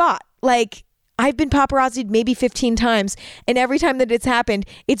spot. Like I've been paparazzi'd maybe 15 times, and every time that it's happened,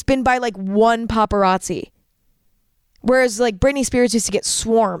 it's been by like one paparazzi. Whereas like Britney Spears used to get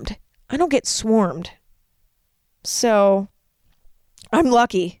swarmed. I don't get swarmed. So I'm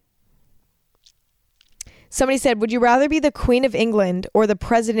lucky. Somebody said, would you rather be the Queen of England or the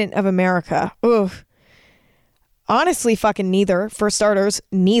President of America? Ugh. Honestly, fucking neither. For starters,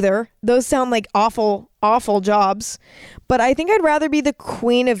 neither. Those sound like awful, awful jobs. But I think I'd rather be the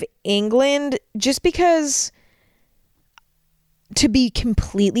Queen of England just because, to be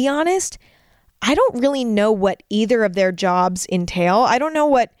completely honest, I don't really know what either of their jobs entail. I don't know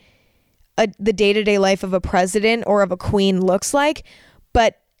what the day-to-day life of a president or of a queen looks like.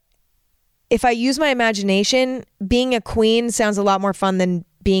 But if I use my imagination, being a queen sounds a lot more fun than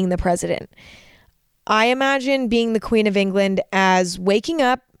being the president. I imagine being the Queen of England as waking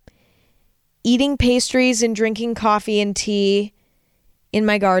up, eating pastries and drinking coffee and tea in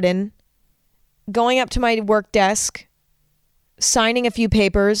my garden, going up to my work desk, signing a few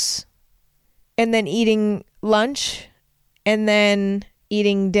papers, and then eating lunch, and then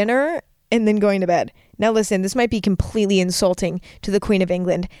eating dinner, and then going to bed. Now listen, this might be completely insulting to the Queen of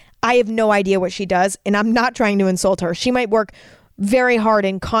England. I have no idea what she does, and I'm not trying to insult her. She might work very hard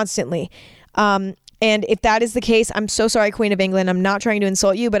and constantly. And if that is the case, I'm so sorry, Queen of England. I'm not trying to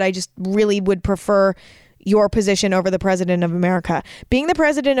insult you, but I just really would prefer your position over the President of America. Being the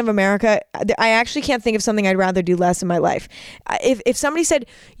President of America, I actually can't think of something I'd rather do less in my life. If somebody said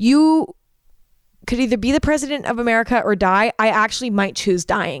you could either be the President of America or die, I actually might choose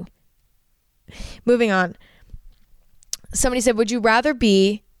dying. Moving on. Somebody said, would you rather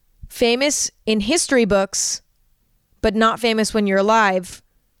be famous in history books, but not famous when you're alive,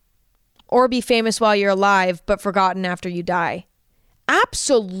 or be famous while you're alive, but forgotten after you die?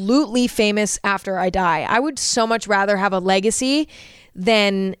 Absolutely famous after I die. I would so much rather have a legacy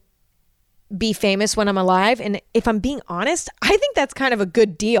than be famous when I'm alive. And if I'm being honest, I think that's kind of a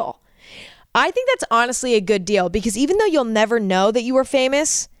good deal. I think that's honestly a good deal because even though you'll never know that you were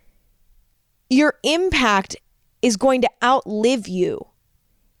famous, your impact is going to outlive you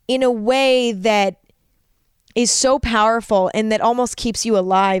in a way that is so powerful and that almost keeps you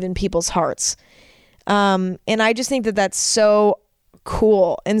alive in people's hearts. And I just think that that's so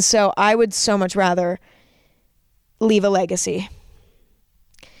cool. And so I would so much rather leave a legacy.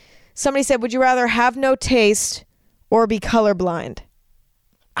 Somebody said, would you rather have no taste or be colorblind?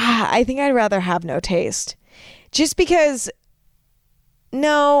 I think I'd rather have no taste. Just because,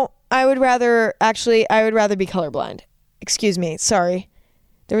 no, I would rather be colorblind. Excuse me, sorry.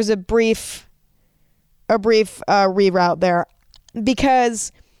 There was a brief reroute there,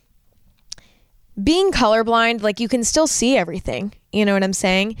 because being colorblind, like, you can still see everything. You know what I'm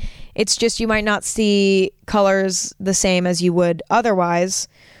saying? It's just you might not see colors the same as you would otherwise,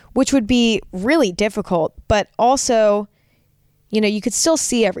 which would be really difficult. But also, you could still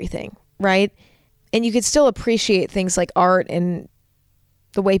see everything, right? And you could still appreciate things like art and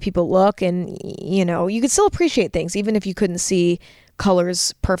the way people look, and you could still appreciate things even if you couldn't see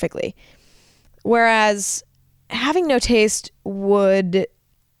colors perfectly. Whereas having no taste would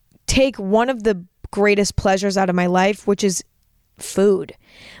take one of the greatest pleasures out of my life, which is food.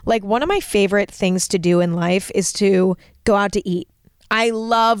 Like, one of my favorite things to do in life is to go out to eat. I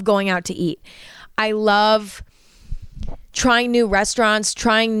love going out to eat. I love trying new restaurants,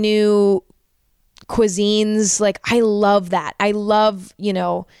 trying new cuisines. Like, I love that. I love,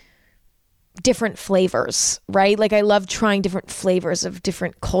 different flavors, right? Like, I love trying different flavors of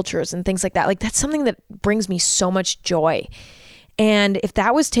different cultures and things like that. Like, that's something that brings me so much joy. And if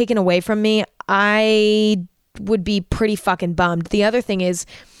that was taken away from me, I would be pretty fucking bummed. The other thing is,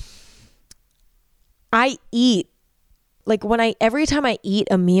 I eat, like every time I eat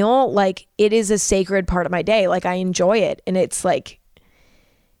a meal, like it is a sacred part of my day. Like I enjoy it and it's like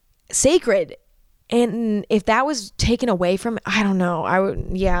sacred. And if that was taken away from, I don't know, I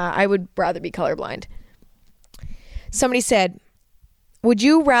would rather be colorblind. Somebody said, would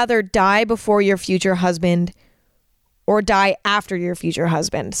you rather die before your future husband or die after your future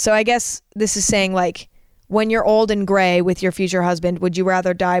husband? So I guess this is saying like, when you're old and gray with your future husband, would you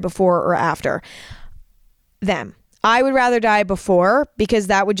rather die before or after them? I would rather die before, because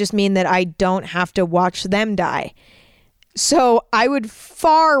that would just mean that I don't have to watch them die. So I would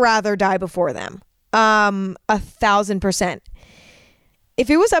far rather die before them. 1,000%. If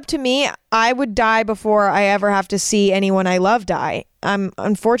it was up to me, I would die before I ever have to see anyone I love die.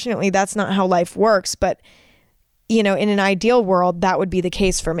 Unfortunately, that's not how life works. But, in an ideal world, that would be the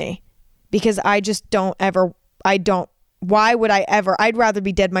case for me, because I just why would I ever? I'd rather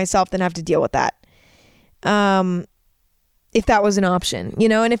be dead myself than have to deal with that. If that was an option,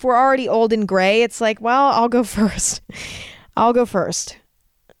 and if we're already old and gray, it's like, well, I'll go first.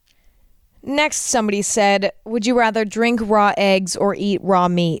 Next, somebody said, would you rather drink raw eggs or eat raw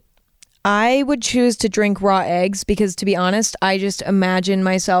meat? I would choose to drink raw eggs because, to be honest, I just imagine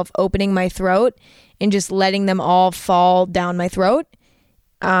myself opening my throat and just letting them all fall down my throat.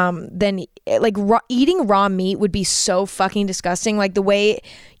 Then like eating raw meat would be so fucking disgusting. Like the way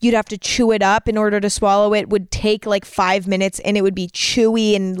you'd have to chew it up in order to swallow it would take like 5 minutes, and it would be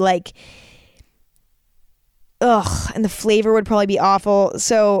chewy and like, and the flavor would probably be awful.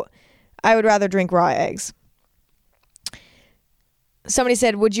 So I would rather drink raw eggs. Somebody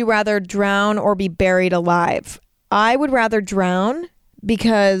said, would you rather drown or be buried alive? I would rather drown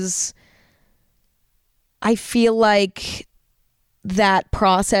because I feel like that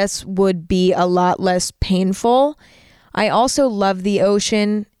process would be a lot less painful. I also love the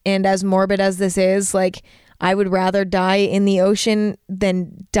ocean, and as morbid as this is, like I would rather die in the ocean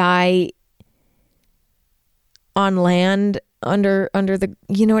than die on land under the,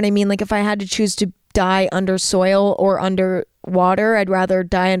 you know what I mean? Like if I had to choose to die under soil or under water, I'd rather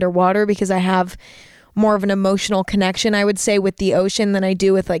die underwater because I have more of an emotional connection, I would say, with the ocean than I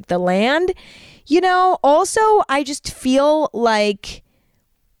do with like the land. Also, I just feel like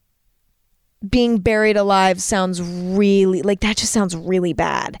being buried alive sounds really, like that just sounds really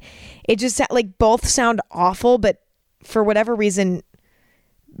bad. It just like both sound awful, but for whatever reason,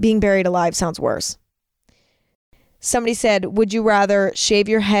 being buried alive sounds worse. Somebody said, would you rather shave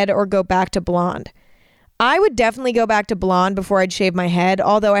your head or go back to blonde? I would definitely go back to blonde before I'd shave my head,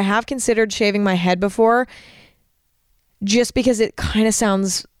 although I have considered shaving my head before just because it kind of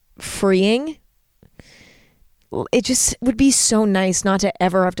sounds freeing. It just would be so nice not to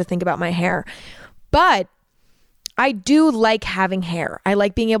ever have to think about my hair. But I do like having hair. I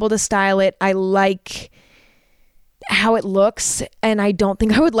like being able to style it. I like how it looks, and I don't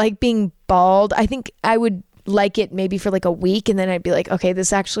think I would like being bald. I think I would like it maybe for like a week, and then I'd be like, okay,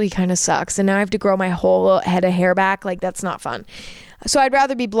 this actually kind of sucks, and now I have to grow my whole head of hair back. Like that's not fun. So I'd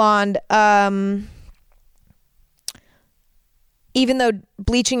rather be blonde. Even though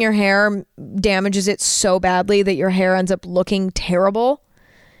bleaching your hair damages it so badly that your hair ends up looking terrible.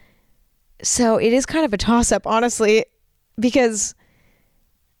 So it is kind of a toss-up, honestly, because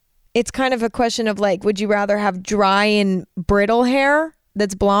it's kind of a question of like, would you rather have dry and brittle hair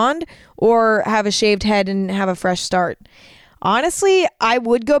that's blonde or have a shaved head and have a fresh start? Honestly, I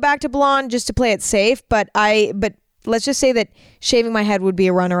would go back to blonde just to play it safe, but let's just say that shaving my head would be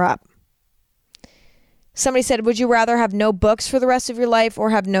a runner-up. Somebody said, would you rather have no books for the rest of your life or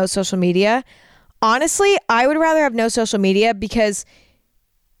have no social media? Honestly, I would rather have no social media because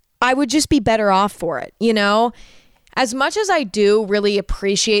I would just be better off for it, As much as I do really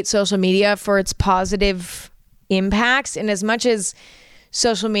appreciate social media for its positive impacts, and as much as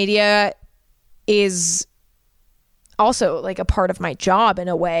social media is also like a part of my job in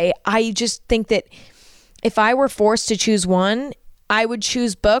a way, I just think that if I were forced to choose one, I would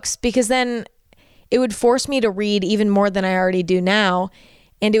choose books, because then it would force me to read even more than I already do now.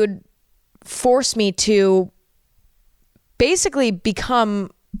 And it would force me to basically become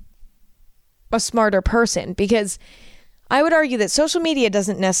a smarter person, because I would argue that social media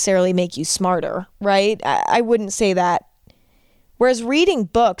doesn't necessarily make you smarter, right? I wouldn't say that. Whereas reading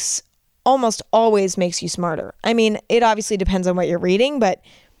books almost always makes you smarter. I mean, it obviously depends on what you're reading, but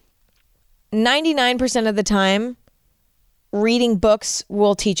 99% of the time, reading books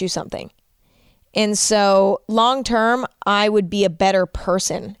will teach you something. And so long term, I would be a better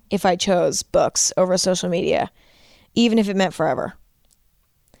person if I chose books over social media, even if it meant forever.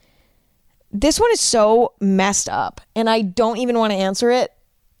 This one is so messed up and I don't even want to answer it.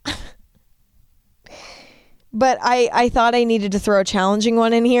 But I thought I needed to throw a challenging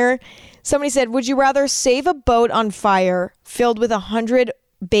one in here. Somebody said, would you rather save a boat on fire filled with 100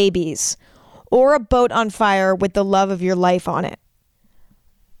 babies or a boat on fire with the love of your life on it?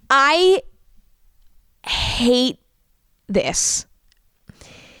 I hate this,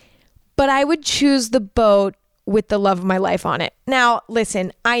 but I would choose the boat with the love of my life on it. Now,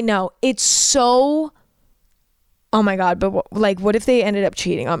 listen, I know it's so, oh my God, but what if they ended up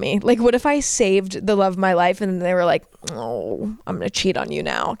cheating on me? Like, what if I saved the love of my life and they were like, oh, I'm going to cheat on you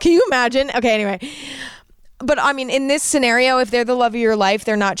now. Can you imagine? Okay, anyway. But I mean, in this scenario, if they're the love of your life,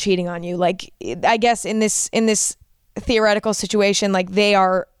 they're not cheating on you. Like, I guess in this theoretical situation, like they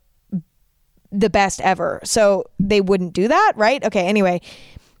are the best ever. So they wouldn't do that, right? Okay, anyway.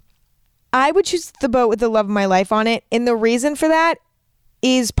 I would choose the boat with the love of my life on it. And the reason for that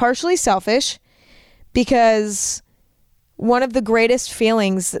is partially selfish, because one of the greatest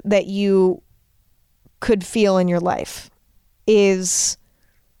feelings that you could feel in your life is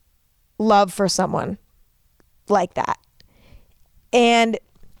love for someone like that. And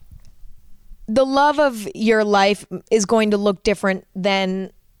the love of your life is going to look different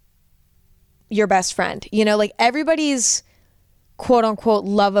than your best friend. You know, like everybody's quote unquote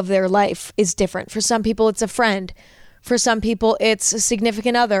love of their life is different. For some people, it's a friend. For some people, it's a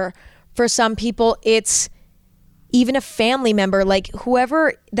significant other. For some people, it's even a family member, like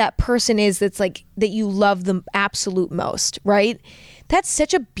whoever that person is that's like that you love the absolute most, right? That's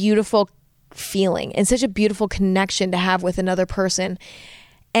such a beautiful feeling and such a beautiful connection to have with another person.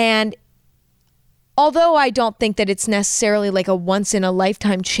 And although I don't think that it's necessarily like a once in a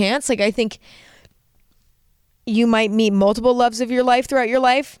lifetime chance, like I think you might meet multiple loves of your life throughout your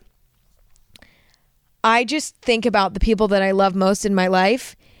life. I just think about the people that I love most in my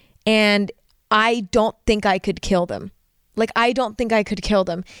life, and I don't think I could kill them. Like, I don't think I could kill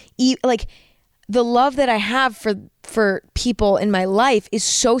them. Like, the love that I have for people in my life is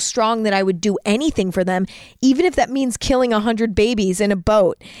so strong that I would do anything for them, even if that means killing 100 babies in a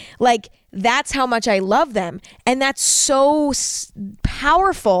boat. Like, that's how much I love them. And that's so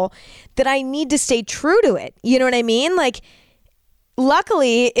powerful that I need to stay true to it. You know what I mean? Like,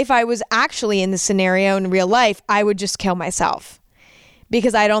 luckily, if I was actually in this scenario in real life, I would just kill myself,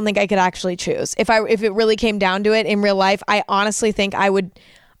 because I don't think I could actually choose. If it really came down to it in real life, I honestly think I would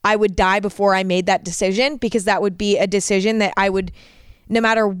die before I made that decision, because that would be a decision that I would, no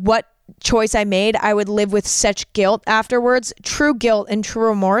matter what choice I made, I would live with such guilt afterwards, true guilt and true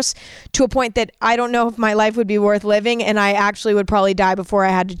remorse, to a point that I don't know if my life would be worth living, and I actually would probably die before I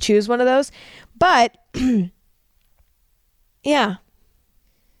had to choose one of those. But yeah.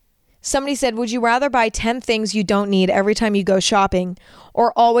 Somebody said, would you rather buy 10 things you don't need every time you go shopping,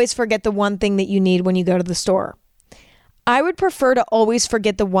 or always forget the one thing that you need when you go to the store? I would prefer to always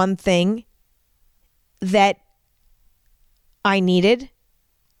forget the one thing that I needed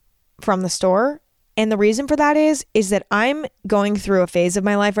from the store. And the reason for that is that I'm going through a phase of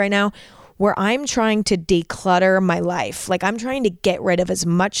my life right now where I'm trying to declutter my life. Like, I'm trying to get rid of as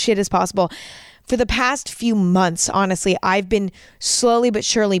much shit as possible. For the past few months, honestly, I've been slowly but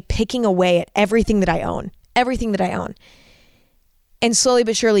surely picking away at everything that I own, and slowly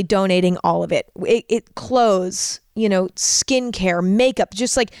but surely donating all of it. Clothes, skincare, makeup,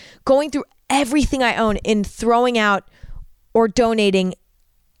 just like going through everything I own and throwing out or donating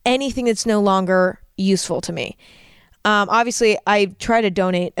anything that's no longer useful to me. Obviously, I try to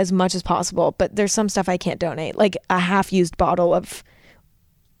donate as much as possible, but there's some stuff I can't donate, like a half-used bottle of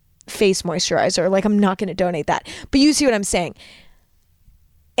face moisturizer. Like, I'm not going to donate that. But you see what I'm saying.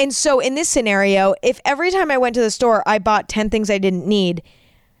 And so in this scenario, if every time I went to the store, I bought 10 things I didn't need,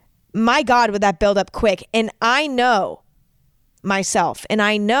 my God, would that build up quick. And I know myself, and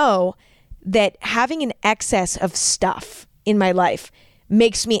I know that having an excess of stuff in my life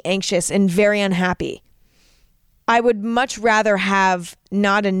makes me anxious and very unhappy. I would much rather have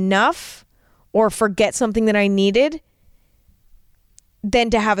not enough or forget something that I needed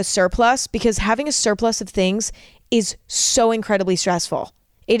than to have a surplus, because having a surplus of things is so incredibly stressful.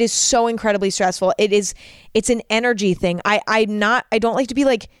 It is so incredibly stressful. It's an energy thing. I don't like to be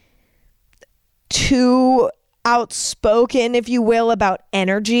like too outspoken, if you will, about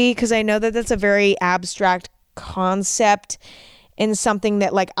energy, because I know that that's a very abstract concept and something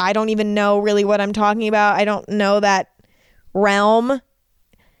that, like, I don't even know really what I'm talking about. I don't know that realm.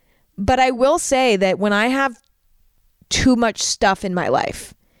 But I will say that when I have too much stuff in my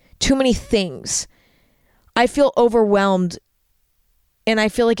life, too many things, I feel overwhelmed, and I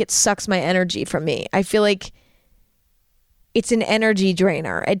feel like it sucks my energy from me. I feel like it's an energy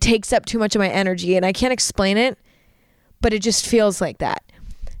drainer. It takes up too much of my energy, and I can't explain it, but it just feels like that.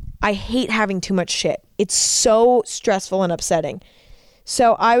 I hate having too much shit. It's so stressful and upsetting.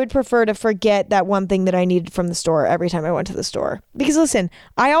 So I would prefer to forget that one thing that I needed from the store every time I went to the store. Because listen,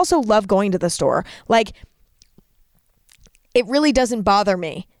 I also love going to the store. Like, it really doesn't bother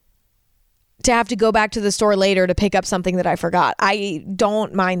me to have to go back to the store later to pick up something that I forgot. I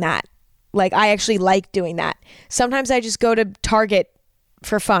don't mind that. Like, I actually like doing that. Sometimes I just go to Target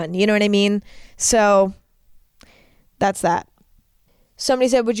for fun. You know what I mean? So that's that. Somebody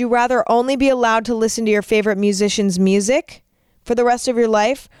said, would you rather only be allowed to listen to your favorite musician's music for the rest of your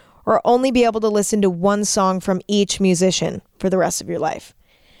life, or only be able to listen to one song from each musician for the rest of your life?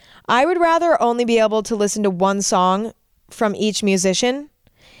 I would rather only be able to listen to one song from each musician.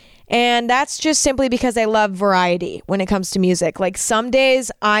 And that's just simply because I love variety when it comes to music. Like, some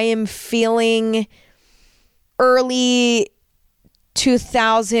days I am feeling early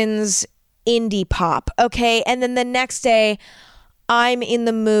 2000s indie pop, okay? And then the next day I'm in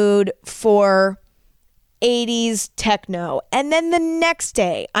the mood for 80s techno. And then the next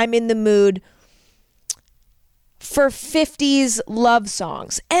day I'm in the mood for 50s love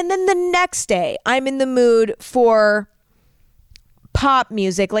songs. And then the next day I'm in the mood for pop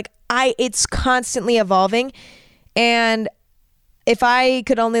music. Like, it's constantly evolving. And if I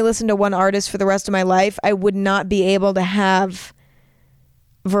could only listen to one artist for the rest of my life, I would not be able to have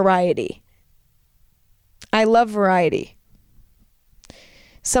variety. I love variety.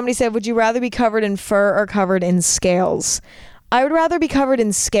 Somebody said, would you rather be covered in fur or covered in scales? I would rather be covered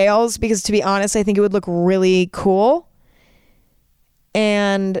in scales because, to be honest, I think it would look really cool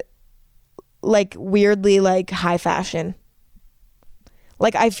and like weirdly like high fashion.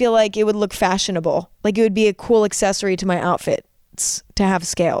 Like, I feel like it would look fashionable. Like, it would be a cool accessory to my outfits to have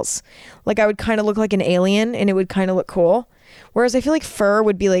scales. Like, I would kind of look like an alien and it would kind of look cool. Whereas I feel like fur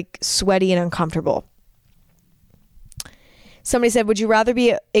would be like sweaty and uncomfortable. Somebody said, would you rather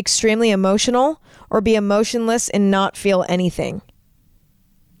be extremely emotional or be emotionless and not feel anything?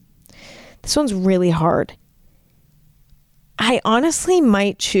 This one's really hard. I honestly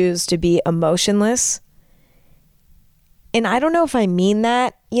might choose to be emotionless. And I don't know if I mean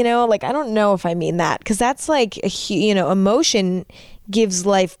that, like, I don't know if I mean that, because that's like, emotion gives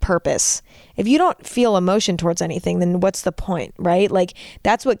life purpose. If you don't feel emotion towards anything, then what's the point, right? Like,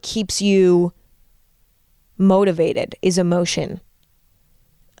 that's what keeps you motivated, is emotion.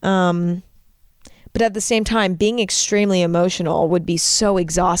 But at the same time, being extremely emotional would be so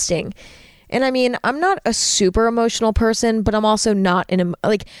exhausting. And I mean, I'm not a super emotional person, but I'm also not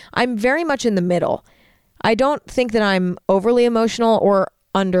I'm very much in the middle. I don't think that I'm overly emotional or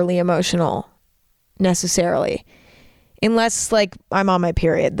underly emotional necessarily. Unless like I'm on my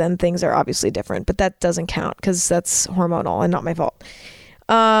period, then things are obviously different, but that doesn't count because that's hormonal and not my fault.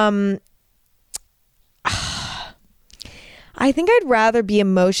 I think I'd rather be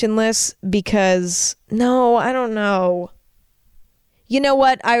emotionless because, no, I don't know. You know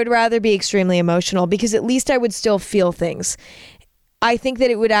what? I would rather be extremely emotional because at least I would still feel things. I think that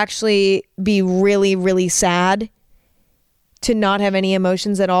it would actually be really, really sad to not have any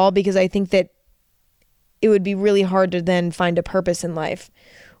emotions at all, because I think that it would be really hard to then find a purpose in life.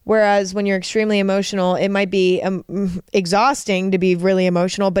 Whereas when you're extremely emotional, it might be exhausting to be really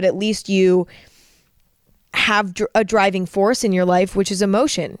emotional, but at least you have a driving force in your life, which is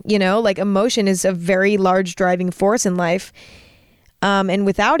emotion. Like, emotion is a very large driving force in life. And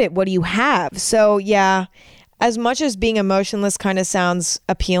without it, what do you have? So yeah, as much as being emotionless kind of sounds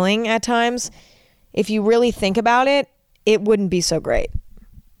appealing at times, if you really think about it, it wouldn't be so great.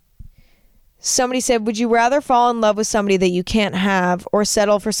 Somebody said, would you rather fall in love with somebody that you can't have or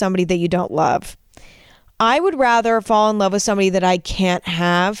settle for somebody that you don't love? I would rather fall in love with somebody that I can't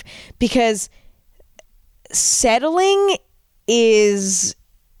have, because settling is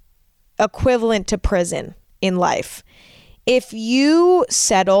equivalent to prison in life. If you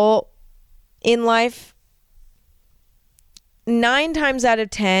settle in life, 9 times out of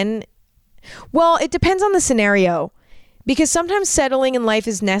 10, well, it depends on the scenario, because sometimes settling in life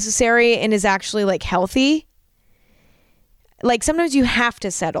is necessary and is actually like healthy. Like, sometimes you have to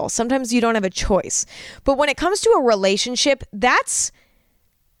settle. Sometimes you don't have a choice. But when it comes to a relationship, that's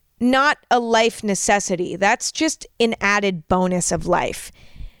not a life necessity. That's just an added bonus of life.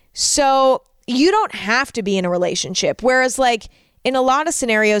 So you don't have to be in a relationship. Whereas like in a lot of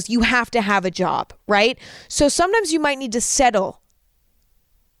scenarios, you have to have a job, right? So sometimes you might need to settle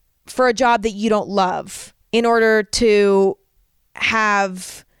for a job that you don't love in order to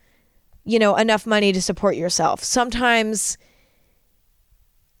have, enough money to support yourself. Sometimes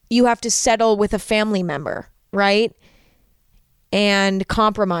you have to settle with a family member, right? and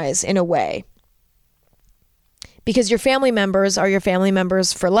compromise in a way. Because your family members are your family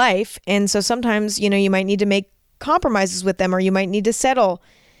members for life. And so sometimes, you might need to make compromises with them, or you might need to settle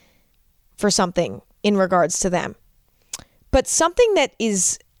for something in regards to them. But something that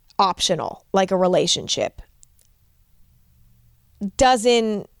is optional, like a relationship,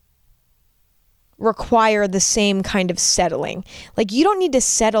 doesn't require the same kind of settling. Like, you don't need to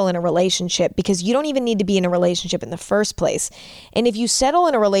settle in a relationship because you don't even need to be in a relationship in the first place. And if you settle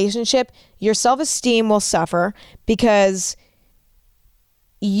in a relationship, your self-esteem will suffer because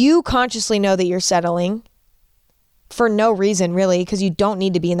you consciously know that you're settling for no reason, really, because you don't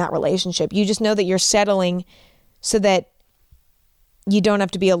need to be in that relationship. You just know that you're settling so that you don't have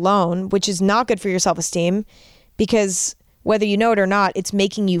to be alone, which is not good for your self-esteem, because whether you know it or not, it's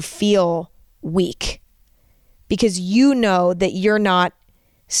making you feel weak because you know that you're not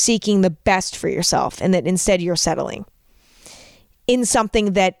seeking the best for yourself and that instead you're settling in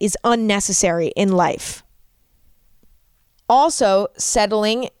something that is unnecessary in life. Also,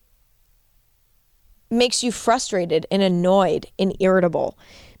 settling makes you frustrated and annoyed and irritable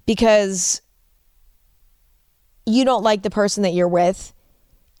because you don't like the person that you're with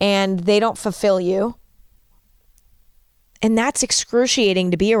and they don't fulfill you. And that's excruciating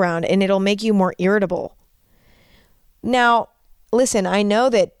to be around, and it'll make you more irritable. Now, listen, I know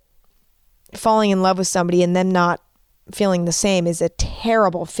that falling in love with somebody and them not feeling the same is a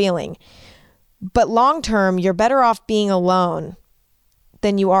terrible feeling. But long term, you're better off being alone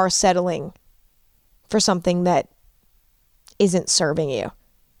than you are settling for something that isn't serving you.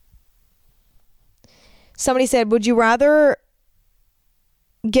 Somebody said, would you rather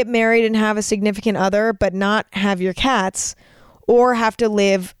get married and have a significant other but not have your cats, or have to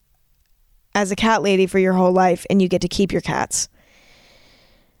live as a cat lady for your whole life and you get to keep your cats?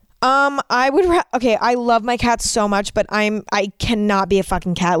 I love my cats so much, but I cannot be a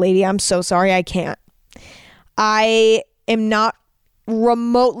fucking cat lady. I'm so sorry, I can't. I am not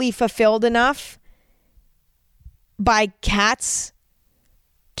remotely fulfilled enough by cats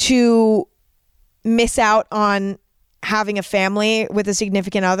to miss out on having a family with a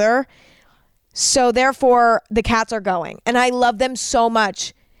significant other. So therefore, the cats are going. And I love them so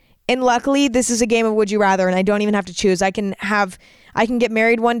much. And luckily, this is a game of would you rather, and I don't even have to choose. I can get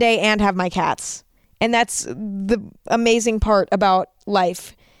married one day and have my cats. And that's the amazing part about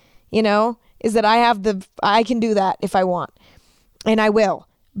life, is that I can do that if I want. And I will.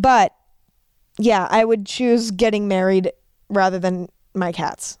 But yeah, I would choose getting married rather than my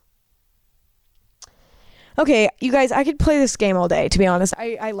cats. Okay, you guys, I could play this game all day, to be honest.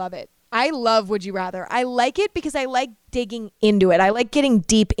 I love it. I love Would You Rather. I like it because I like digging into it. I like getting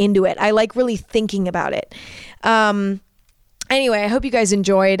deep into it. I like really thinking about it. Anyway, I hope you guys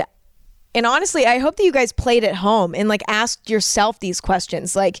enjoyed. And honestly, I hope that you guys played at home and asked yourself these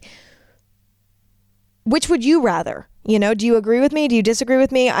questions. Which would you rather? Do you agree with me? Do you disagree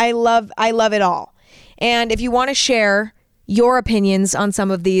with me? I love it all. And if you want to share your opinions on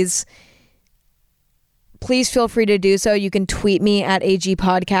some of these, please feel free to do so. You can tweet me at AG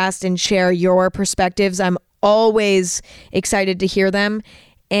Podcast and share your perspectives. I'm always excited to hear them.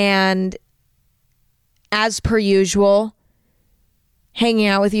 And as per usual, hanging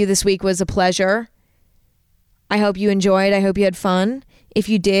out with you this week was a pleasure. I hope you enjoyed. I hope you had fun. If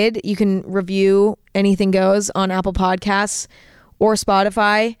you did, you can review Anything Goes on Apple Podcasts or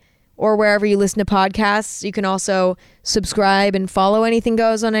Spotify or wherever you listen to podcasts. You can also subscribe and follow Anything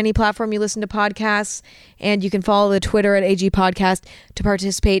Goes on any platform you listen to podcasts. And you can follow the Twitter at AG Podcast to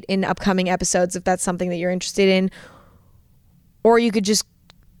participate in upcoming episodes if that's something that you're interested in. Or you could just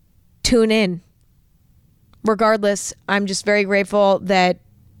tune in. Regardless, I'm just very grateful that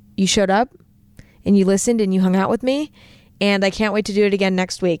you showed up and you listened and you hung out with me. And I can't wait to do it again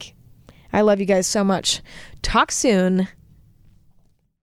next week. I love you guys so much. Talk soon.